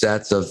 or 2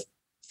 sets of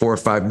 4 or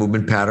 5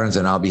 movement patterns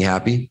and I'll be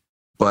happy.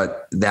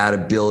 But that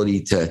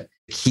ability to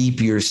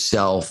keep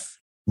yourself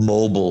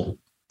mobile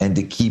and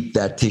to keep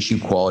that tissue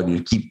quality,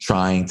 to keep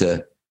trying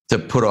to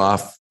put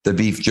off the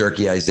beef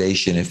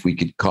jerkyization, if we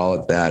could call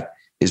it that,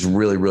 is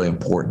really, really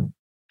important.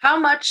 How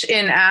much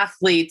in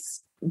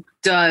athletes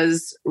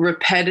does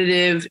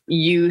repetitive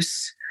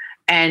use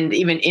and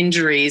even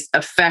injuries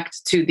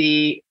affect to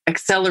the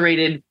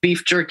accelerated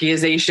beef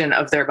jerkyization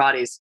of their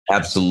bodies?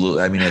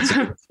 Absolutely. I mean, it's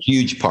a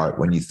huge part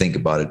when you think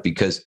about it,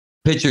 because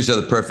pitchers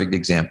are the perfect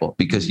example.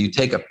 Because you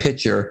take a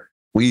pitcher,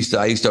 I used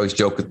to always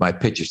joke with my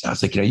pitchers. I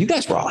was like, you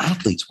guys were all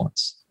athletes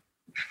once.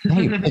 Now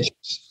you're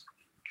pitchers.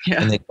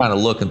 Yeah. And they kind of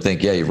look and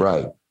think, yeah, you're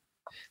right.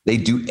 They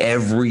do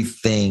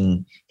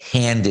everything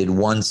handed,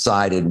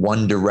 one-sided,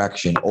 one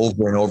direction,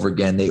 over and over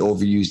again. They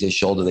overuse their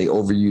shoulder. They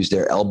overuse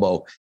their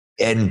elbow.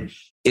 And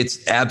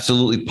it's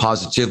absolutely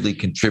positively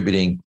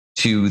contributing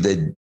to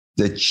the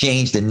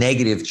change, the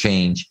negative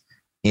change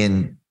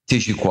in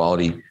tissue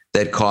quality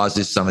that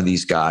causes some of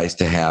these guys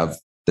to have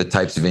the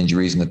types of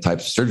injuries and the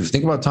types of surgeries.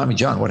 Think about Tommy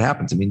John. What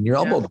happens? I mean, your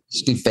elbow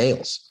basically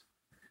fails.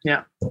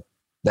 Yeah.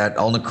 That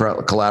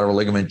ulnar collateral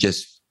ligament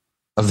just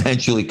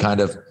eventually kind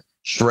of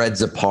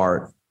shreds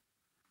apart,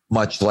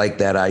 much like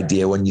that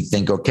idea when you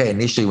think, okay,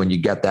 initially when you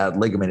get that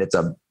ligament, it's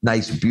a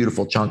nice,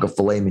 beautiful chunk of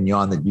filet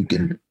mignon that you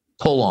can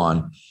pull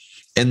on.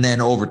 And then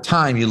over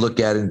time, you look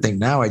at it and think,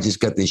 now I just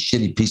got this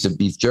shitty piece of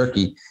beef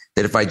jerky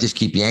that if I just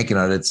keep yanking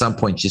on it, at some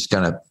point, it's just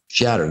going to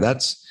shatter.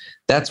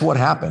 That's what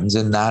happens.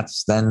 And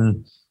that's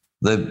then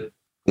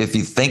if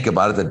you think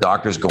about it, the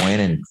doctors go in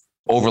and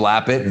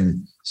overlap it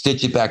and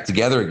stitch it back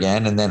together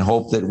again, and then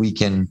hope that we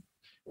can,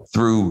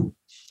 through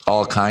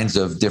all kinds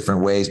of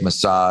different ways,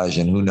 massage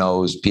and who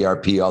knows,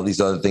 PRP, all these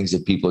other things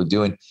that people are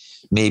doing,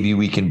 maybe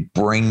we can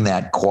bring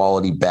that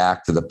quality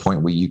back to the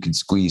point where you can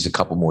squeeze a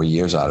couple more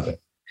years out of it.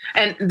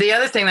 And the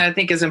other thing that I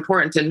think is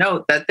important to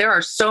note, that there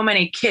are so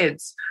many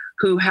kids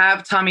who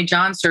have Tommy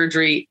John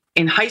surgery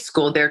in high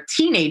school. They're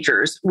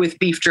teenagers with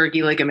beef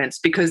jerky ligaments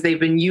because they've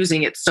been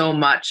using it so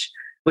much,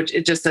 which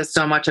it just says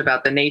so much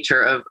about the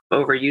nature of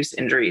overuse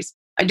injuries.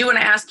 I do want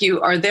to ask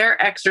you, are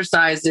there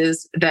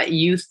exercises that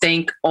you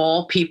think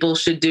all people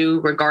should do,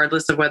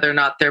 regardless of whether or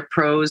not they're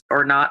pros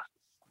or not?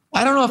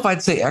 I don't know if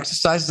I'd say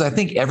exercises. I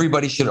think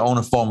everybody should own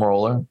a foam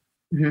roller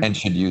and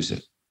should use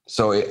it.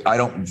 So I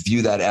don't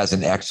view that as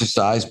an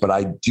exercise, but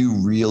I do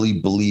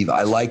really believe,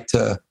 I like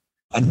to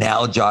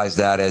analogize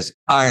that as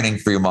ironing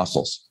for your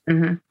muscles.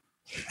 And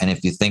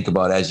if you think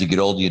about, as you get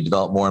older, you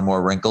develop more and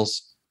more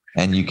wrinkles,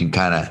 and you can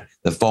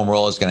the foam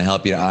roller is going to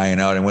help you to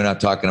iron out. And we're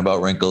not talking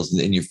about wrinkles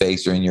in your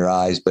face or in your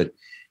eyes, but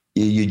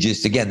you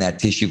just, again, that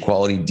tissue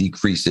quality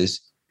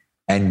decreases,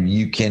 and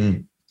you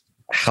can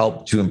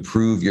help to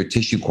improve your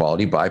tissue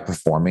quality by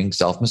performing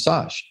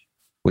self-massage,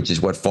 which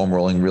is what foam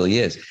rolling really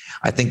is.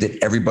 I think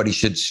that everybody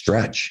should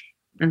stretch,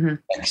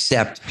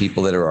 except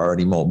people that are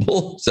already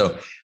mobile. So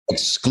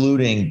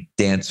excluding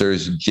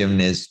dancers,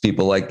 gymnasts,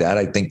 people like that,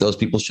 I think those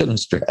people shouldn't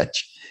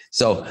stretch.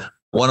 So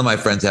one of my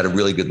friends had a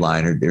really good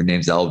line. Her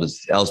name's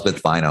Elspeth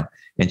Fino.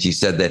 And she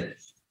said that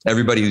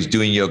everybody who's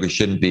doing yoga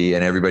shouldn't be,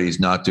 and everybody who's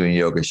not doing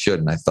yoga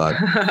should. And I thought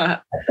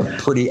a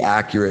pretty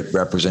accurate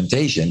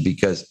representation,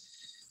 because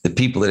the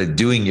people that are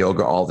doing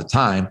yoga all the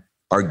time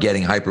are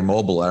getting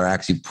hypermobile are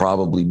actually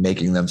probably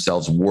making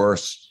themselves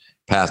worse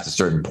past a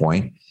certain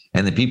point.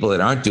 And the people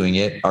that aren't doing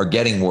it are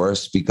getting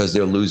worse because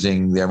they're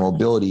losing their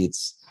mobility.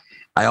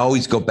 I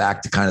always go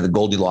back to kind of the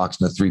Goldilocks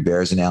and the Three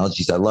Bears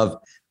analogies.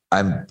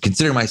 I'm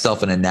considering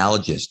myself an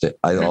analogist,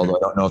 although I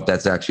don't know if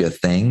that's actually a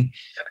thing.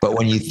 But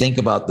when you think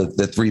about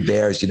the three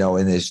bears, and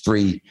there's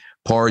three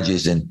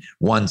porridges and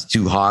one's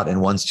too hot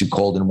and one's too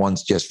cold and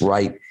one's just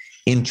right.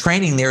 In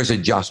training, there's a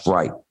just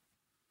right.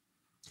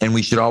 And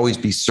we should always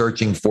be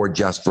searching for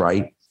just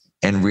right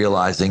and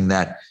realizing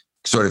that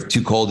sort of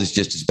too cold is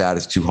just as bad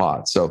as too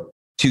hot. So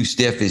too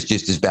stiff is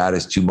just as bad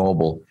as too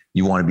mobile.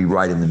 You want to be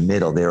right in the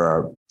middle. There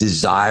are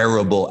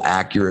desirable,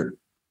 accurate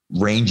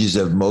ranges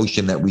of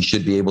motion that we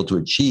should be able to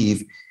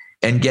achieve,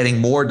 and getting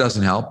more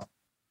doesn't help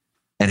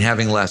and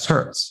having less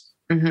hurts.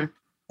 Mm-hmm.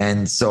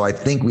 And so I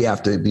think we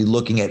have to be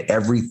looking at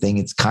everything.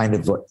 It's kind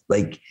of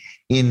like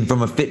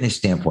from a fitness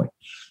standpoint,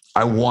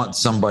 I want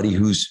somebody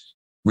who's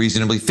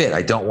reasonably fit.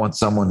 I don't want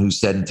someone who's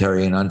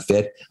sedentary and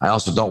unfit. I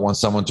also don't want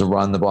someone to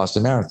run the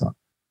Boston Marathon,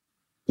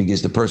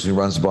 because the person who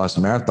runs the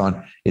Boston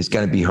Marathon is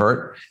going to be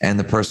hurt. And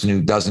the person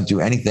who doesn't do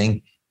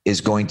anything is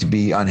going to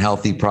be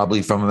unhealthy,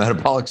 probably from a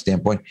metabolic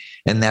standpoint.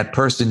 And that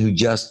person who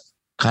just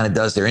kind of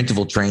does their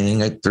interval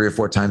training 3 or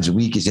 4 times a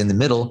week is in the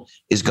middle,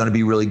 is going to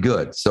be really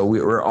good. So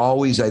we're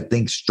always, I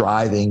think,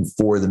 striving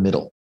for the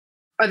middle.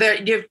 Do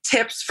you have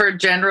tips for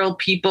general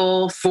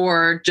people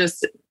for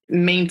just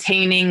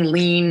maintaining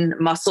lean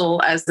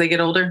muscle as they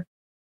get older?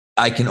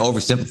 I can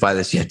oversimplify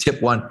this. Yeah.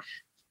 Tip 1,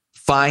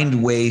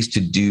 find ways to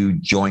do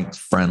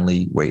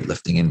joint-friendly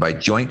weightlifting. And by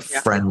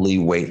joint-friendly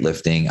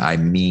weightlifting, I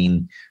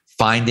mean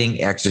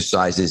finding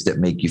exercises that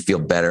make you feel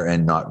better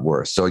and not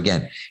worse. So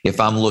again, if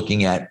I'm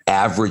looking at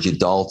average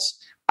adults,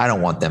 I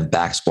don't want them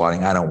back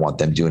squatting. I don't want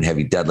them doing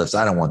heavy deadlifts.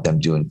 I don't want them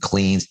doing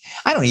cleans.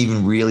 I don't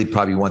even really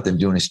probably want them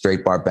doing a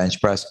straight bar bench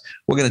press.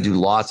 We're going to do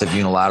lots of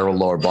unilateral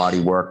lower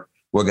body work.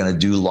 We're going to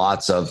do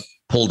lots of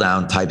pull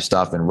down type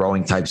stuff and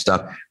rowing type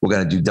stuff. We're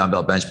going to do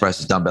dumbbell bench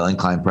presses, dumbbell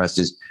incline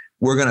presses.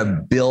 We're going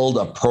to build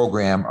a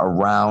program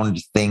around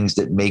things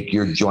that make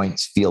your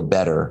joints feel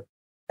better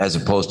as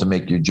opposed to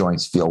make your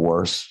joints feel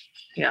worse.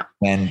 Yeah.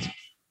 And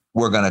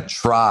we're going to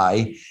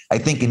try, I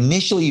think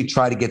initially you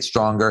try to get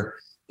stronger.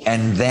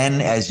 And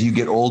then as you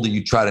get older,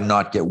 you try to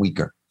not get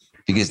weaker,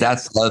 because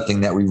that's the other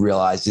thing that we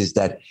realize is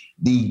that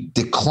the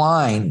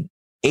decline,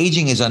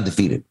 aging is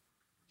undefeated.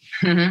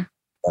 Mm-hmm.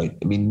 Right.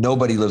 I mean,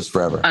 nobody lives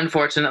forever.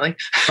 Unfortunately.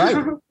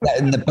 Right.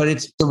 But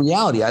it's the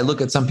reality. I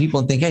look at some people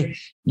and think, hey,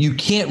 you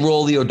can't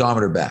roll the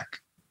odometer back,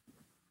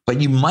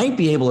 but you might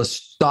be able to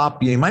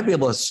stop. You might be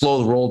able to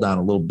slow the roll down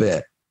a little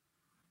bit.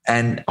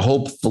 And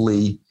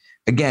hopefully,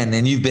 again,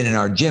 and you've been in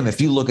our gym,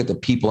 if you look at the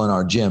people in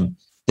our gym,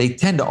 they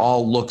tend to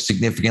all look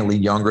significantly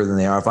younger than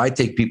they are. If I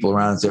take people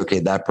around and say, okay,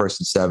 that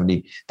person's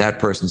 70, that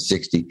person's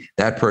 60,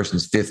 that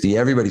person's 50,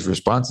 everybody's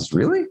response is,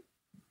 really?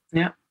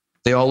 Yeah.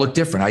 They all look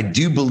different.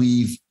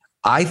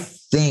 I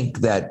think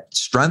that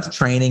strength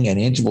training and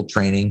interval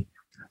training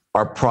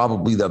are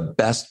probably the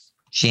best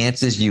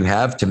chances you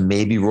have to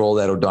maybe roll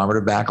that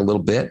odometer back a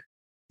little bit.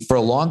 For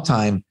a long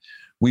time,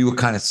 we were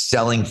kind of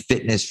selling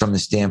fitness from the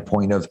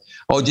standpoint of,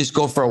 oh, just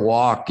go for a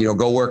walk,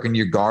 go work in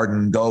your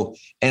garden, go.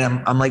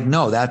 And I'm like,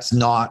 no, that's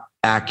not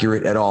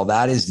accurate at all.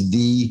 That is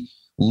the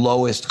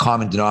lowest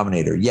common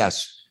denominator.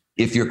 Yes.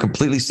 If you're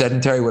completely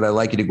sedentary, would I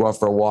like you to go out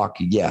for a walk?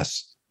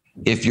 Yes.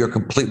 If you're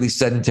completely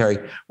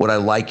sedentary, would I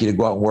like you to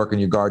go out and work in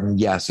your garden?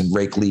 Yes. And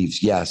rake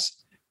leaves?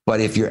 Yes. But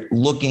if you're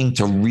looking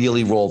to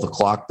really roll the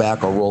clock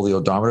back or roll the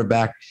odometer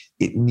back,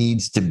 it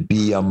needs to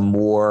be a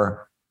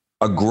more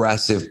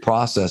aggressive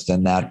process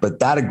than that. But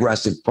that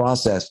aggressive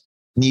process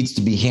needs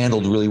to be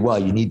handled really well.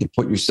 You need to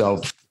put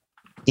yourself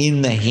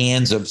in the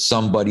hands of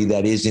somebody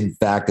that is in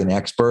fact an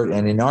expert.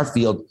 And in our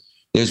field,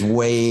 there's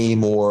way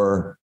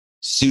more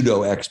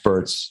pseudo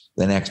experts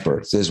than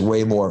experts. There's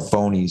way more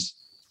phonies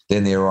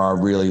than there are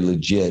really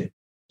legit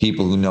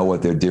people who know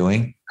what they're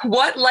doing.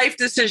 What life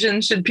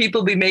decisions should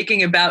people be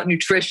making about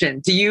nutrition?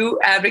 Do you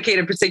advocate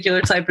a particular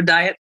type of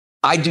diet?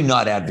 I do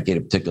not advocate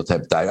a particular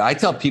type of diet. I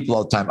tell people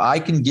all the time, I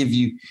can give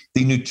you,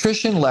 the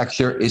nutrition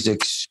lecture is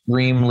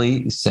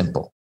extremely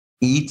simple.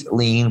 Eat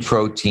lean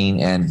protein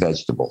and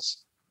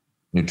vegetables.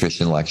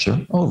 Nutrition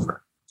lecture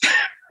over.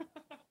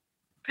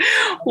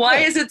 Why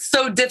is it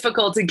so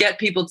difficult to get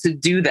people to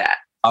do that?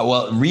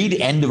 Well, read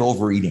End of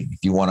Overeating if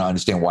you want to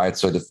understand why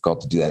it's so difficult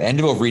to do that. End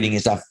of Overeating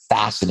is a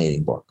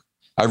fascinating book.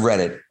 I've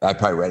read it. I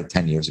probably read it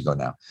 10 years ago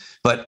now.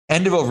 But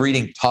End of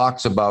Overeating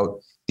talks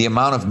about the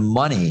amount of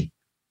money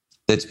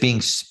that's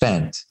being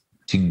spent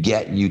to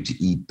get you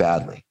to eat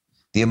badly.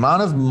 The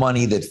amount of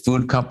money that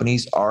food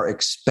companies are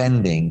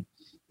expending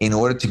in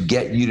order to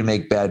get you to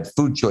make bad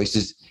food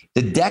choices.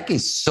 The deck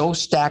is so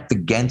stacked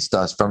against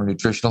us from a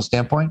nutritional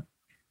standpoint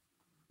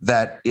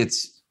that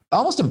it's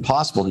almost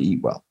impossible to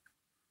eat well,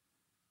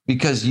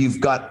 because you've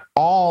got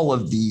all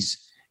of these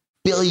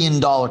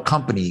billion-dollar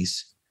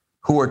companies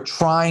who are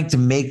trying to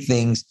make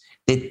things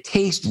that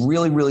taste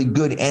really, really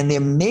good. And they're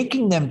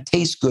making them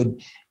taste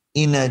good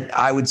in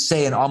I would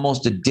say, an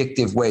almost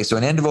addictive way. So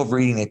in End of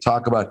Overeating, they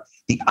talk about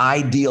The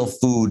ideal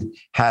food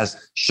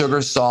has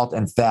sugar, salt,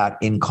 and fat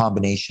in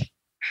combination.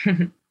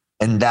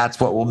 And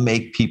that's what will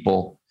make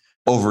people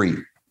overeat.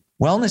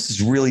 Wellness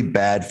is really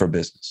bad for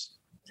business.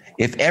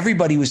 If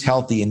everybody was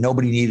healthy and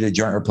nobody needed a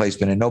joint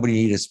replacement and nobody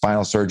needed a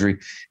spinal surgery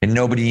and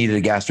nobody needed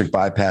a gastric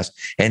bypass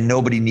and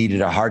nobody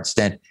needed a heart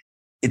stent,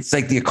 it's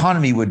like the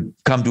economy would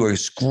come to a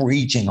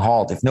screeching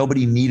halt if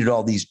nobody needed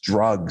all these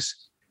drugs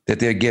that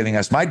they're giving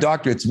us. My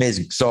doctor, it's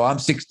amazing. So I'm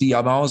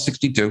almost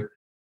 62,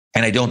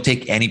 and I don't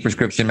take any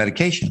prescription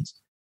medications.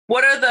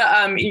 What are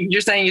the,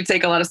 you're saying you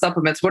take a lot of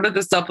supplements. What are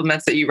the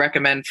supplements that you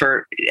recommend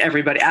for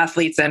everybody,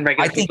 athletes and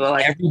regular people?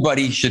 I think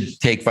everybody should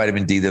take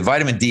vitamin D. The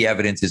vitamin D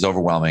evidence is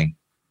overwhelming.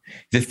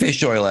 The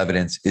fish oil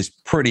evidence is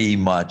pretty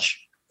much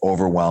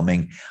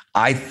overwhelming.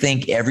 I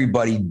think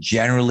everybody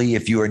generally,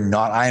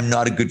 I am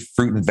not a good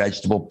fruit and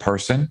vegetable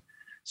person.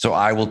 So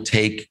I will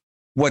take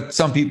what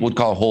some people would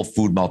call a whole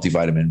food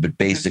multivitamin, but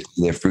basically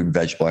they're fruit and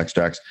vegetable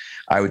extracts.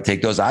 I would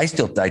take those. I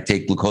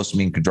take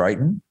glucosamine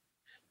chondroitin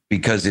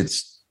because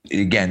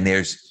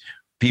there's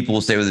people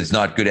will say, well, there's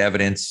not good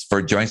evidence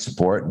for joint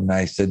support. And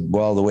I said,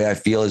 well, the way I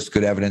feel is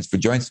good evidence for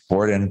joint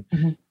support. And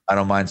I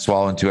don't mind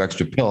swallowing 2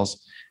 extra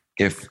pills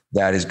if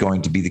that is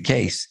going to be the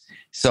case.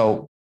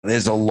 So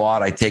there's a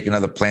lot. I take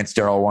another plant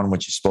sterol one,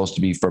 which is supposed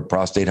to be for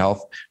prostate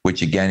health,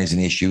 which again is an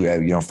issue,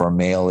 for a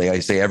male. I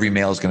say every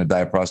male is going to die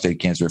of prostate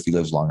cancer if he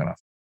lives long enough.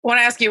 I want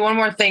to ask you one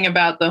more thing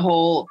about the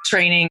whole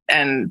training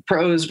and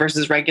pros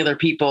versus regular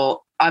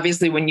people.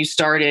 Obviously, when you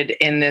started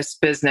in this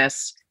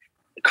business,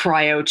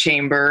 cryo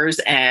chambers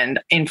and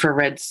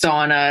infrared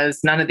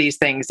saunas, none of these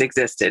things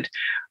existed.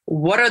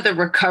 What are the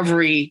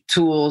recovery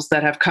tools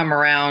that have come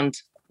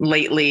around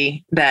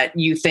lately that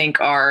you think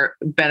are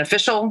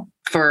beneficial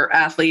for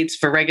athletes,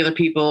 for regular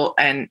people?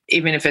 And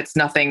even if it's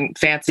nothing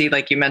fancy,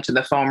 like you mentioned,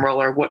 the foam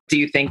roller, what do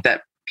you think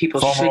that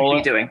people should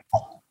be doing?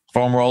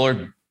 Foam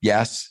roller,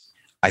 yes.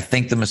 I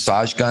think the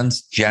massage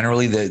guns,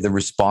 generally the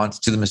response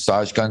to the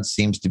massage guns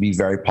seems to be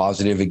very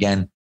positive.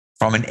 Again,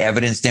 from an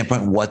evidence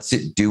standpoint, what's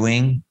it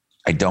doing?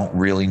 I don't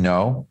really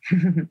know.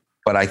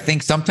 But I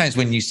think sometimes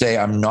when you say,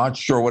 I'm not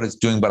sure what it's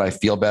doing, but I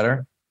feel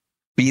better,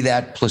 be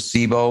that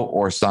placebo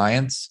or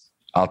science,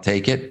 I'll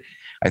take it.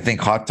 I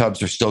think hot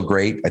tubs are still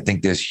great. I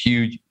think there's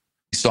huge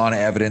sauna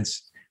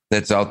evidence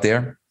that's out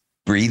there.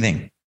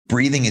 Breathing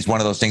is one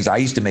of those things. I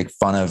used to make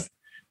fun of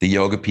the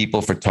yoga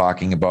people for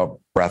talking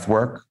about breath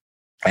work.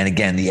 And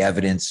again, the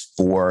evidence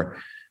for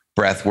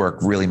breath work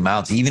really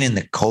mounts. Even in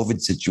the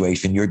COVID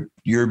situation,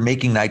 you're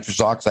making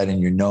nitrous oxide in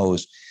your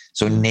nose.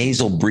 So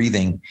nasal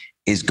breathing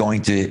is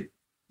going to,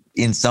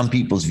 in some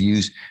people's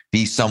views,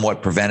 be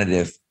somewhat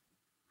preventative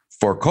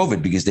for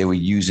COVID because they were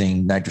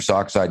using nitrous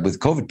oxide with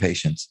COVID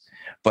patients.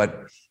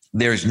 But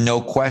there's no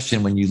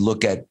question when you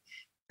look at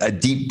a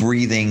deep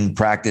breathing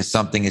practice,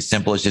 something as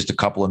simple as just a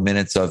couple of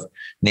minutes of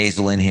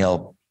nasal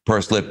inhale,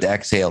 pursed lip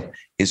exhale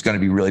is going to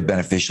be really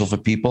beneficial for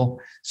people.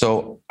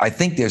 So I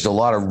think there's a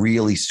lot of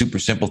really super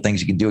simple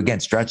things you can do.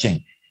 Again,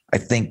 stretching. I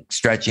think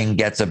stretching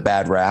gets a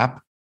bad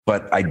rap,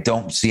 but I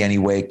don't see any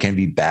way it can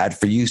be bad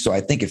for you. So I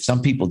think if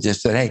some people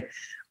just said, hey,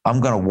 I'm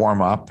going to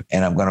warm up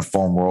and I'm going to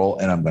foam roll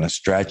and I'm going to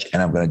stretch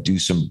and I'm going to do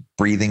some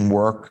breathing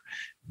work,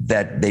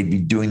 that they'd be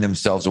doing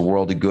themselves a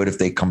world of good if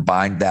they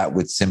combined that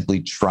with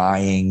simply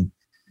trying.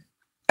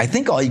 I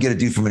think all you got to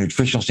do from a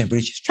nutritional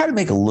standpoint is just try to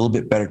make a little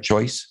bit better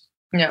choice.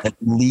 Yeah. At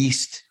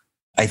least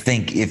I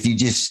think if you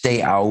just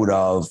stay out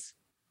of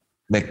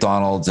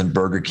McDonald's and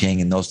Burger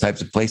King and those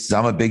types of places,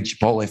 I'm a big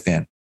Chipotle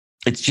fan.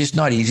 It's just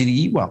not easy to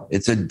eat well.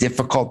 It's a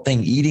difficult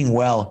thing. Eating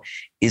well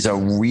is a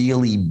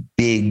really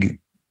big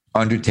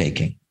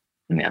undertaking.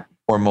 Yeah.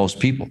 For most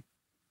people.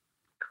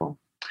 Cool.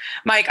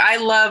 Mike, I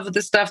love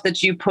the stuff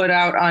that you put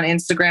out on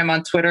Instagram,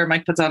 on Twitter.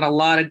 Mike puts out a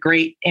lot of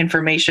great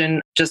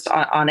information just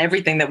on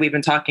everything that we've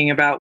been talking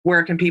about.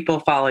 Where can people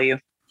follow you?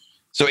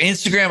 So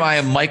Instagram, I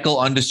am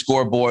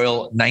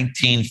Michael_Boyle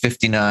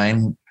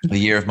 1959, the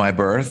year of my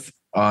birth.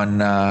 On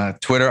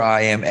Twitter,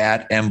 I am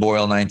at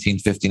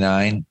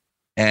mboyle1959.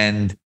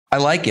 And I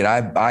like it.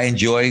 I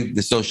enjoy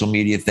the social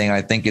media thing.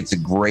 I think it's a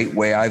great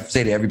way. I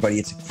say to everybody,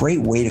 it's a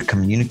great way to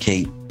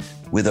communicate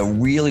with a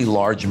really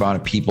large amount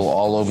of people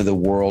all over the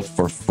world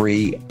for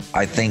free.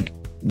 I think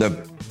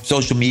the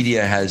social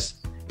media has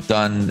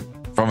done,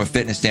 from a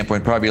fitness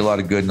standpoint, probably a lot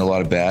of good and a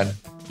lot of bad.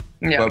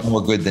 Yeah. But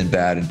more good than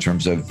bad in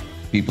terms of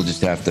people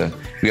just have to,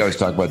 we always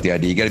talk about the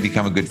idea. You got to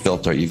become a good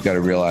filter. You've got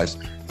to realize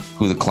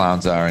who the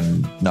clowns are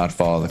and not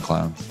follow the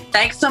clowns.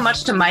 Thanks so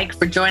much to Mike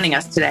for joining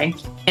us today.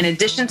 In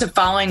addition to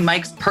following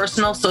Mike's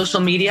personal social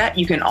media,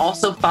 you can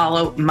also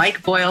follow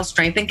Mike Boyle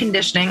Strength and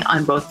Conditioning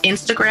on both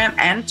Instagram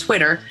and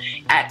Twitter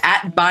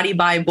at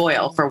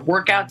BodyByBoyle for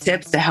workout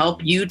tips to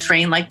help you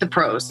train like the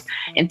pros.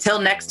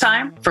 Until next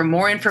time, for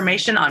more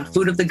information on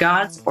Food of the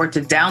Gods or to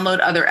download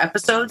other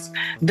episodes,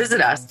 visit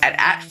us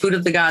at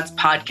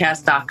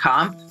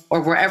foodofthegodspodcast.com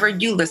or wherever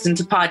you listen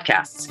to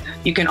podcasts.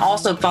 You can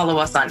also follow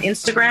us on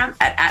Instagram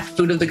at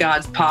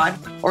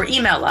foodofthegodspod or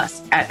email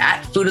us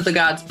at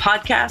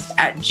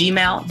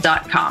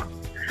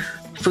foodofthegodspodcast@gmail.com.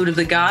 Food of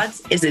the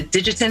Gods is a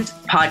Digitant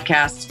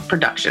podcast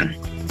production.